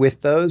job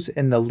with those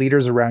and the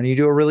leaders around you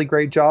do a really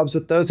great jobs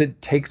with those, it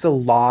takes a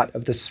lot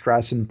of the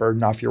stress and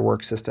burden off your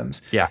work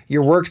systems. Yeah.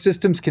 Your work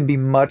systems can be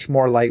much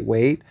more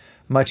lightweight,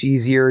 much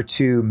easier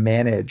to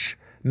manage.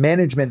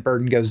 Management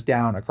burden goes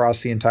down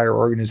across the entire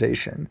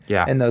organization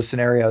in those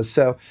scenarios.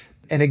 So,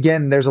 and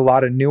again, there's a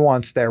lot of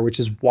nuance there, which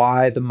is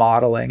why the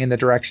modeling and the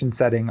direction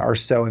setting are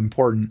so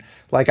important.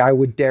 Like I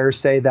would dare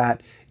say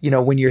that,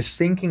 when you're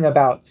thinking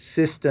about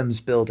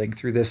systems building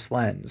through this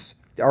lens,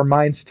 our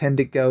minds tend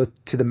to go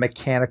to the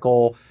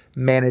mechanical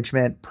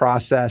management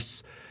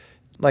process.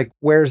 Like,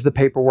 where's the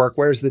paperwork?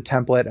 Where's the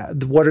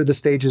template? What are the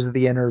stages of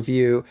the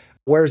interview?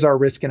 Where's our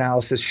risk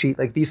analysis sheet?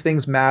 Like, these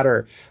things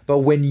matter. But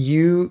when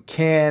you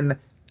can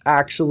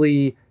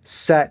actually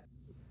set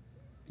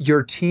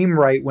your team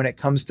right when it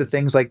comes to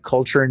things like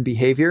culture and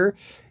behavior,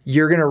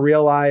 you're going to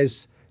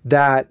realize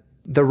that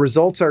the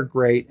results are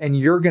great and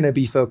you're going to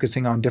be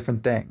focusing on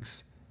different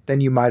things than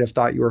you might have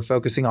thought you were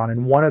focusing on.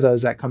 And one of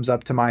those that comes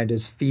up to mind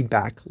is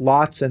feedback.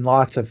 Lots and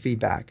lots of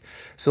feedback.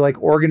 So like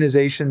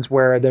organizations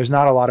where there's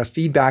not a lot of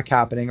feedback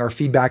happening, or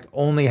feedback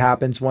only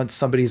happens once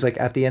somebody's like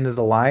at the end of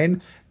the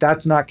line,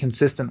 that's not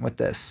consistent with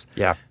this.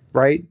 Yeah.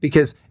 Right?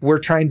 Because we're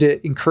trying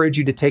to encourage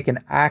you to take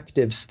an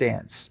active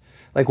stance.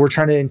 Like, we're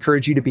trying to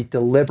encourage you to be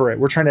deliberate.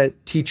 We're trying to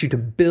teach you to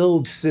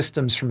build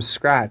systems from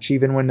scratch,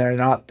 even when they're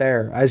not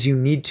there, as you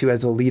need to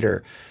as a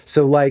leader.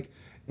 So like,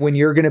 when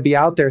you're going to be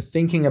out there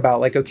thinking about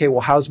like, okay,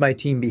 well, how's my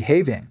team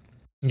behaving?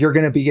 You're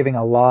going to be giving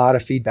a lot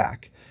of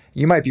feedback.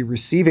 You might be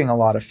receiving a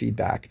lot of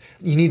feedback.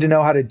 You need to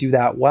know how to do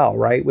that well,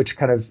 right? Which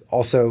kind of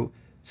also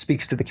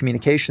speaks to the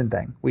communication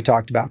thing we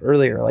talked about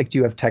earlier. Like, do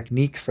you have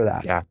technique for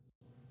that? Yeah.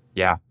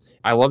 Yeah.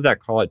 I love that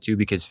call out too,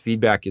 because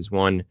feedback is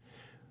one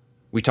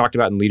we talked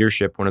about in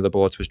leadership. One of the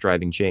bullets was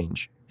driving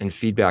change, and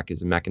feedback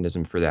is a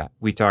mechanism for that.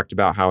 We talked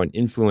about how in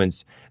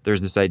influence,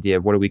 there's this idea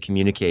of what do we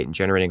communicate and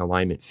generating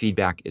alignment.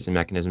 Feedback is a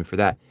mechanism for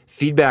that.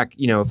 Feedback,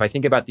 if I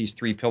think about these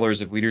three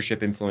pillars of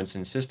leadership, influence,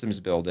 and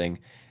systems building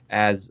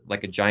as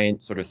like a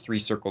giant sort of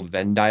three-circled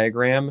Venn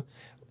diagram,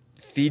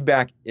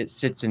 feedback, it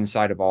sits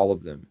inside of all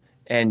of them.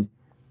 And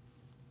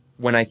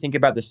when I think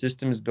about the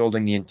systems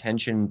building, the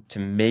intention to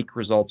make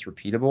results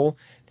repeatable,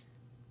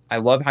 I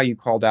love how you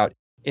called out,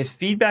 if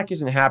feedback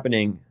isn't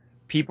happening,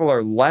 people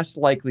are less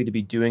likely to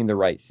be doing the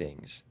right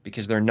things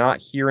because they're not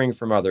hearing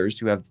from others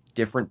who have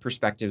different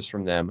perspectives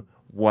from them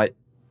what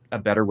a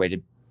better way to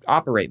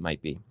operate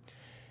might be.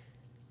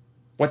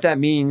 What that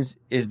means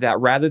is that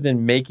rather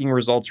than making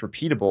results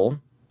repeatable,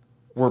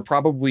 we're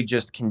probably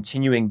just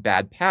continuing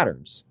bad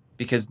patterns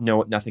because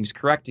nothing's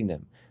correcting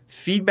them.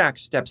 Feedback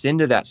steps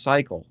into that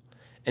cycle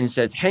and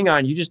says, hang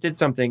on, you just did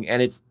something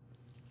and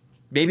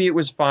maybe it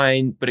was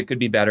fine, but it could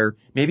be better.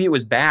 Maybe it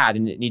was bad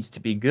and it needs to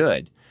be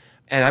good.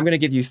 And I'm going to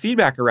give you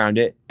feedback around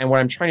it. And what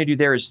I'm trying to do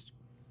there is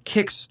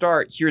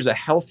kickstart, here's a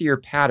healthier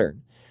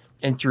pattern.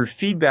 And through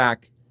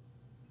feedback,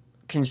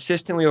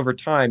 consistently over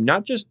time,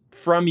 not just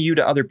from you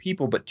to other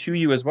people, but to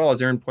you as well,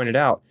 as Aaron pointed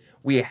out,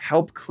 we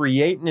help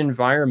create an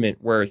environment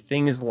where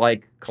things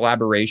like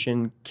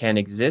collaboration can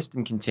exist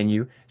and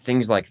continue.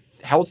 Things like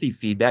healthy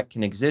feedback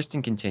can exist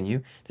and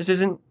continue. This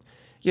isn't,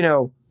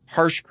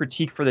 harsh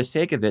critique for the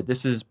sake of it.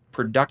 This is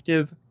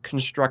productive,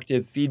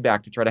 constructive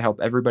feedback to try to help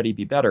everybody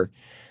be better.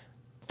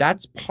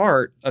 That's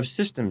part of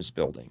systems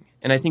building.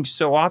 And I think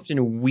so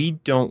often we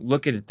don't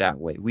look at it that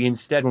way. We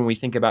instead, when we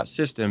think about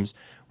systems,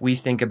 we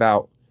think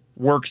about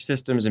work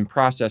systems and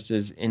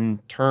processes in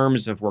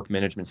terms of work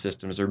management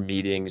systems or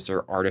meetings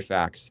or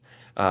artifacts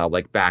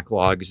like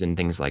backlogs and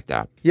things like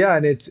that. Yeah,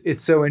 and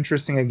it's so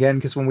interesting again,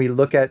 because when we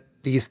look at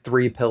these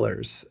three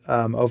pillars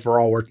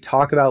overall, we're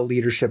talking about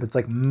leadership. It's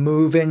like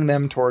moving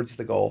them towards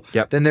the goal.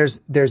 Yep. Then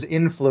there's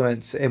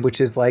influence,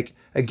 which is like,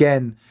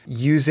 again,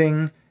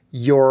 using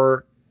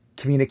your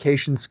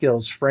communication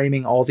skills,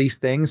 framing all these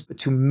things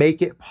to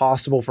make it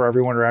possible for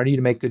everyone around you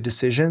to make good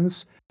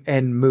decisions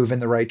and move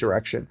in the right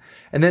direction.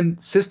 And then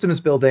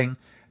systems building,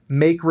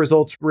 make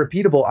results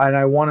repeatable. And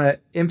I want to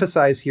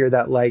emphasize here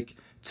that, like,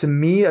 to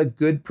me, a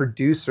good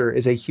producer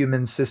is a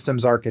human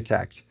systems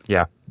architect.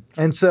 Yeah.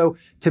 And so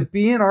to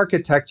be an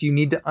architect, you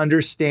need to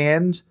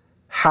understand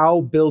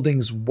how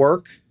buildings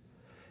work.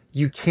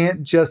 You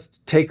can't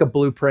just take a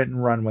blueprint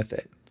and run with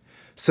it.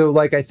 So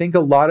like, I think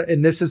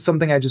and this is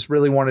something I just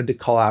really wanted to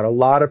call out. A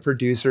lot of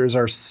producers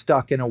are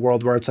stuck in a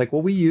world where it's like,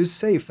 well, we use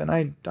SAFe and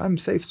I'm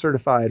SAFe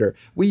certified, or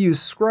we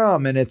use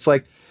Scrum. And it's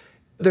like,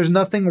 there's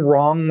nothing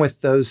wrong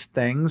with those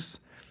things.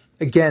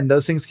 Again,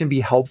 those things can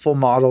be helpful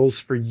models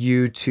for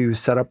you to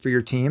set up for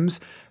your teams.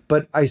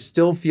 But I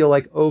still feel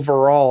like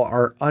overall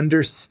our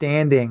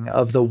understanding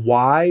of the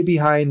why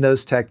behind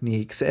those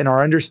techniques and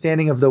our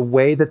understanding of the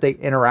way that they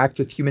interact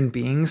with human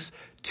beings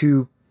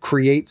to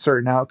create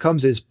certain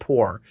outcomes is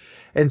poor.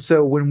 And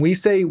so when we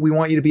say we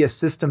want you to be a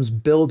systems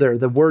builder,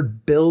 the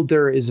word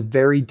builder is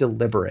very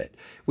deliberate.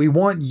 We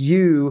want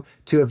you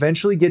to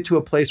eventually get to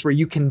a place where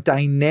you can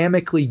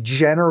dynamically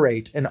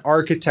generate and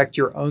architect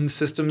your own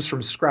systems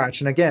from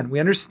scratch. And again, we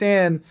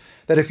understand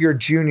that if you're a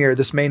junior,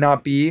 this may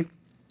not be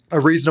a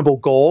reasonable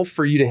goal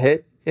for you to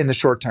hit in the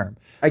short term.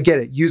 I get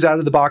it. Use out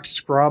of the box,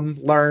 scrum,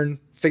 learn,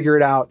 figure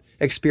it out,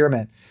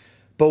 experiment.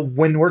 But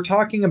when we're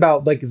talking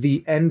about like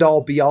the end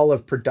all be all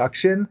of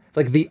production,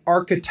 like the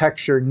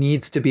architecture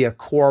needs to be a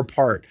core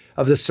part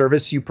of the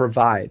service you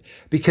provide,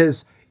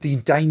 because the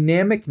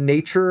dynamic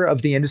nature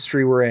of the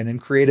industry we're in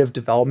creative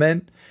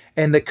development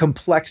and the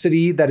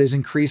complexity that is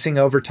increasing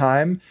over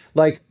time,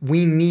 like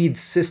we need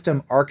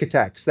system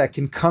architects that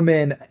can come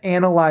in,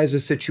 analyze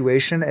a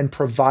situation and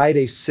provide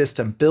a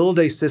system, build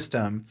a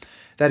system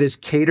that is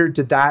catered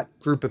to that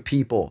group of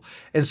people.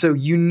 And so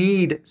you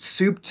need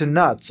soup to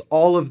nuts,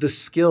 all of the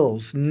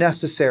skills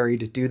necessary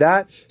to do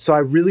that. So I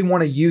really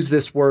want to use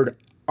this word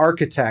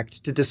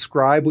architect to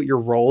describe what your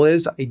role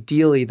is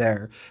ideally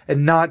there,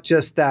 and not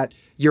just that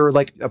you're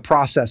like a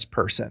process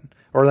person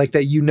or like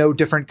that you know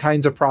different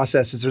kinds of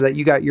processes or that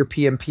you got your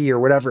PMP or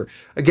whatever.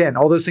 Again,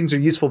 all those things are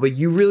useful, but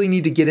you really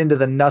need to get into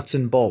the nuts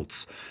and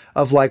bolts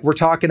of like, we're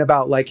talking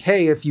about like,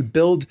 hey, if you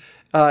build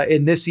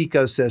in this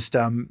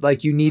ecosystem,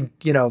 like you need,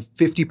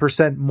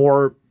 50%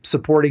 more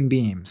supporting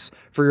beams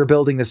for your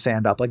building to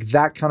stand up. Like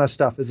that kind of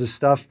stuff is the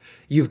stuff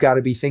you've got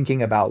to be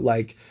thinking about.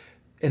 Like,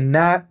 and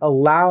that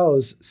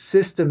allows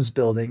systems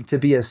building to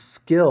be a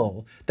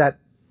skill that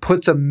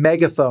puts a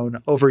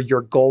megaphone over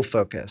your goal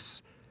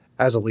focus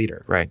as a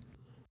leader. Right.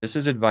 This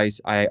is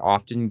advice I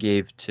often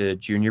gave to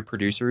junior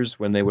producers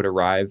when they would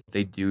arrive.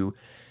 They do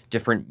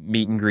different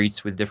meet and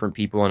greets with different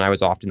people, and I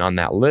was often on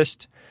that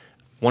list.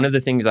 One of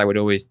the things I would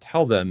always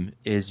tell them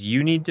is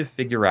you need to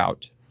figure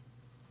out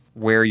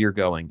where you're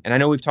going. And I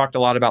know we've talked a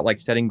lot about like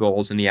setting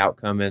goals and the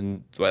outcome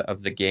and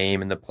of the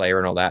game and the player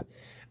and all that.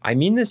 I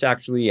mean this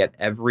actually at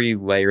every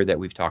layer that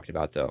we've talked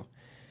about though.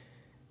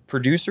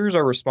 Producers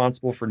are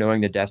responsible for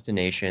knowing the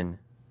destination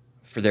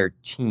for their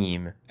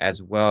team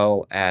as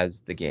well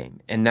as the game.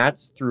 And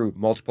that's through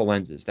multiple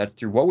lenses. That's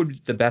through what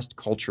would the best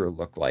culture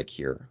look like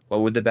here?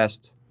 What would the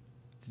best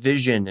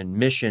vision and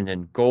mission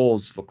and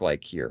goals look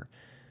like here?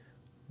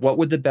 What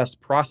would the best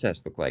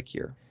process look like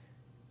here?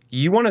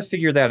 You want to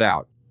figure that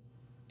out.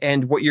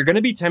 And what you're going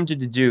to be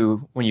tempted to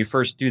do when you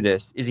first do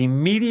this is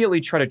immediately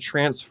try to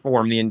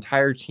transform the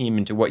entire team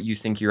into what you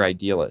think your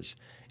ideal is.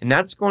 And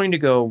that's going to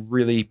go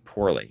really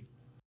poorly.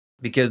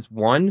 Because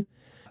one,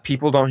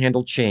 people don't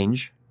handle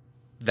change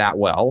that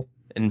well,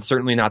 and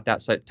certainly not that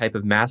type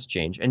of mass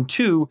change. And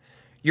two,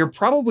 you're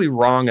probably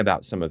wrong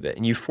about some of it.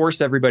 And you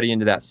force everybody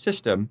into that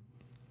system,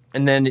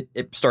 and then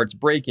it starts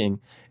breaking,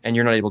 and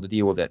you're not able to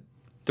deal with it.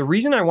 The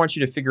reason I want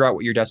you to figure out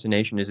what your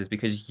destination is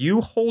because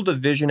you hold a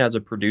vision as a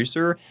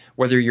producer,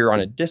 whether you're on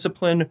a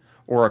discipline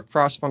or a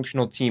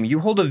cross-functional team, you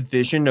hold a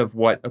vision of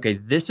what, okay,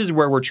 this is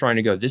where we're trying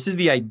to go. This is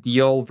the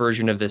ideal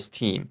version of this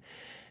team.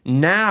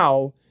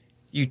 Now,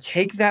 you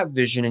take that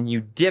vision and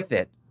you diff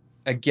it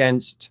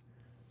against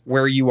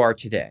where you are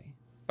today.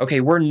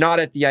 Okay, we're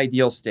not at the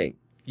ideal state.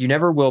 You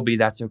never will be,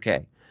 that's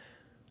okay.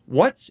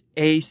 What's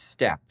a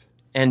step,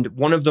 and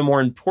one of the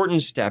more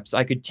important steps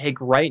I could take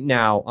right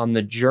now on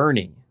the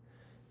journey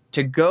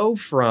to go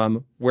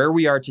from where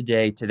we are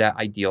today to that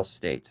ideal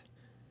state?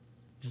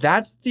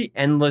 That's the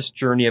endless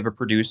journey of a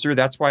producer.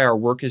 That's why our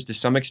work is to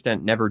some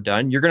extent never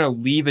done. You're going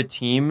to leave a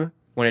team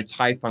when it's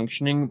high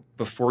functioning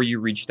before you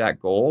reach that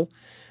goal,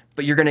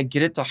 but you're going to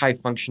get it to high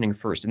functioning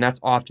first. And that's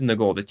often the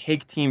goal, to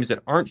take teams that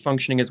aren't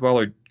functioning as well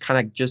or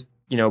kind of just,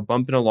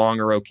 bumping along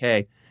or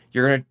okay.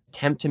 You're going to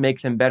attempt to make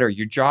them better.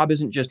 Your job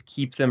isn't just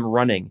keep them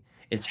running.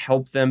 It's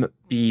help them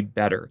be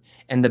better.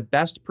 And the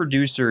best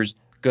producers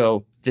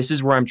go, this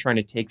is where I'm trying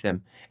to take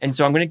them. And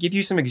so I'm going to give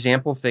you some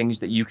example things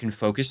that you can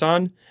focus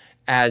on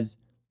as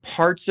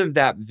parts of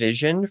that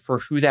vision for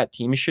who that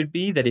team should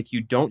be that if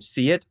you don't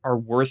see it are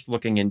worth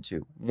looking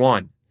into.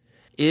 One,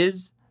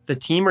 is the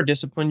team or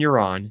discipline you're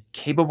on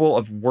capable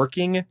of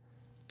working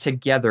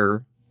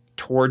together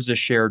towards a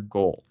shared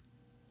goal?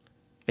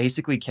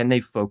 Basically, can they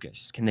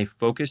focus? Can they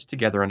focus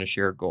together on a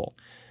shared goal?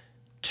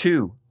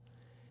 Two,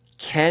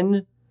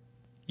 can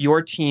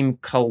your team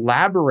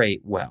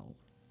collaborate well?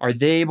 Are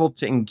they able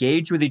to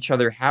engage with each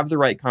other, have the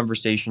right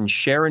conversation,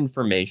 share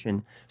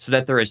information so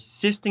that they're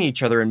assisting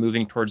each other in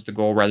moving towards the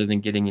goal rather than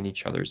getting in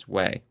each other's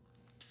way?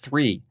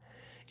 Three,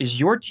 is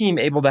your team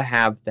able to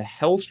have the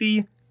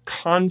healthy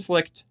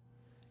conflict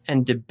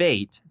and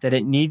debate that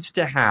it needs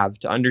to have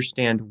to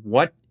understand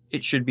what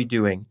it should be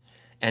doing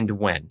and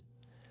when?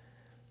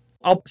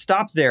 I'll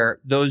stop there,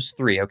 those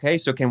three, okay?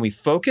 So can we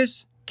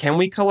focus? Can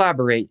we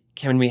collaborate?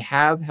 Can we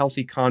have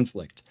healthy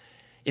conflict?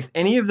 If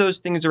any of those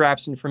things are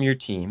absent from your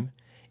team,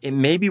 it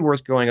may be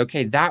worth going,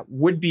 okay, that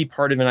would be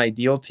part of an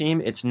ideal team.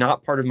 It's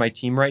not part of my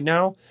team right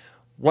now.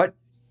 What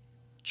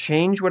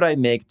change would I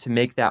make to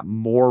make that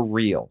more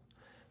real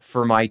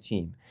for my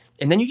team?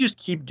 And then you just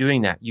keep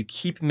doing that. You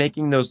keep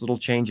making those little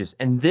changes.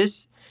 And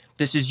this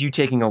This is you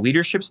taking a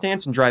leadership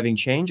stance and driving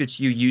change. It's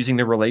you using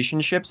the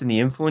relationships and the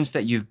influence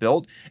that you've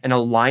built and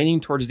aligning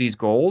towards these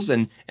goals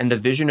and the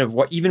vision of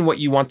what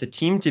you want the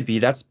team to be.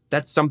 That's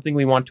something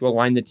we want to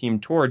align the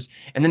team towards.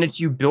 And then it's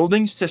you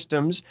building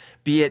systems,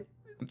 be it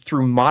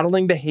through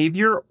modeling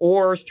behavior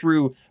or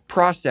through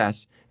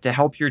process, to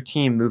help your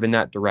team move in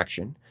that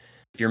direction.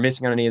 If you're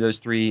missing on any of those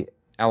three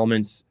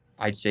elements,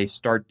 I'd say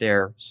start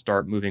there,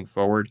 start moving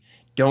forward.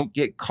 Don't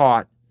get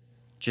caught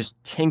just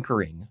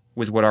tinkering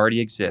with what already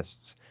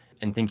exists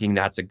and thinking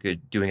that's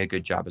doing a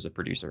good job as a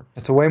producer.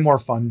 It's a way more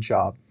fun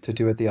job to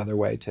do it the other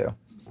way too.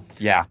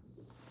 Yeah.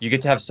 You get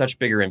to have such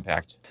bigger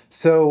impact.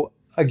 So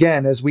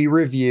again, as we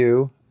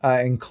review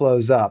and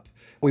close up,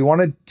 we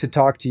wanted to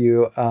talk to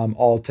you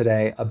all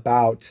today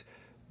about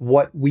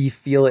what we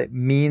feel it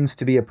means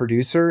to be a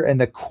producer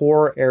and the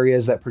core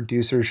areas that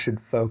producers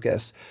should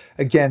focus.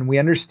 Again, we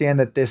understand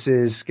that this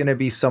is going to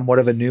be somewhat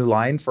of a new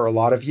line for a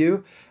lot of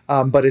you,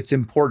 but it's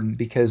important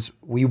because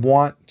we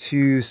want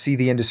to see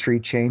the industry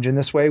change in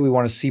this way. We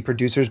want to see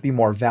producers be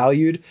more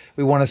valued.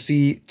 We want to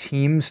see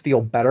teams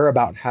feel better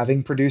about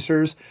having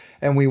producers,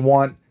 and we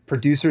want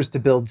producers to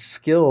build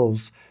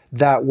skills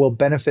that will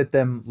benefit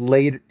them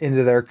late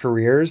into their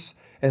careers,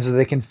 and so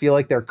they can feel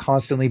like they're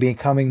constantly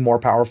becoming more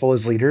powerful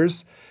as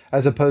leaders,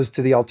 as opposed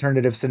to the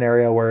alternative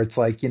scenario where it's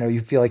like,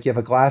 you feel like you have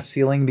a glass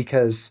ceiling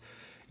because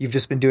you've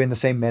just been doing the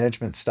same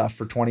management stuff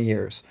for 20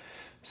 years.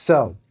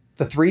 So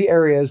the three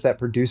areas that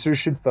producers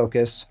should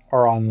focus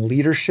are on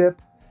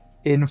leadership,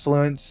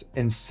 influence,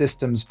 and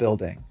systems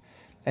building.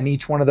 And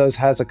each one of those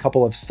has a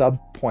couple of sub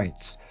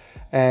points.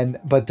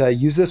 But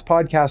use this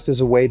podcast as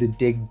a way to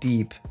dig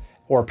deep,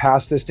 or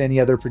pass this to any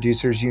other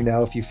producers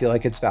if you feel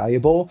like it's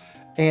valuable.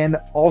 And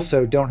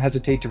also, don't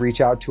hesitate to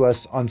reach out to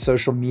us on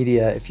social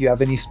media if you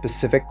have any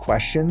specific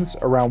questions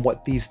around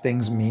what these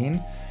things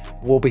mean.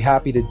 We'll be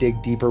happy to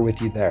dig deeper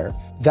with you there.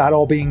 That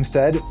all being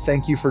said,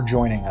 thank you for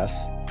joining us.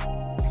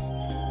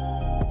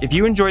 If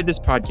you enjoyed this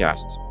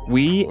podcast,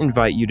 we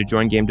invite you to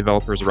join game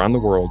developers around the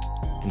world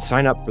and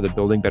sign up for the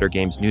Building Better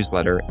Games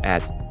newsletter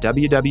at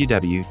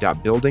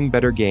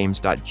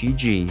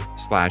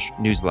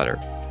www.buildingbettergames.gg/newsletter.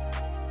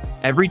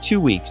 Every 2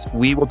 weeks,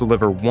 we will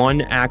deliver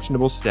one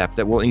actionable step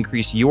that will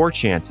increase your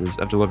chances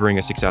of delivering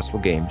a successful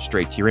game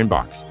straight to your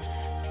inbox.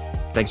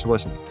 Thanks for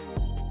listening.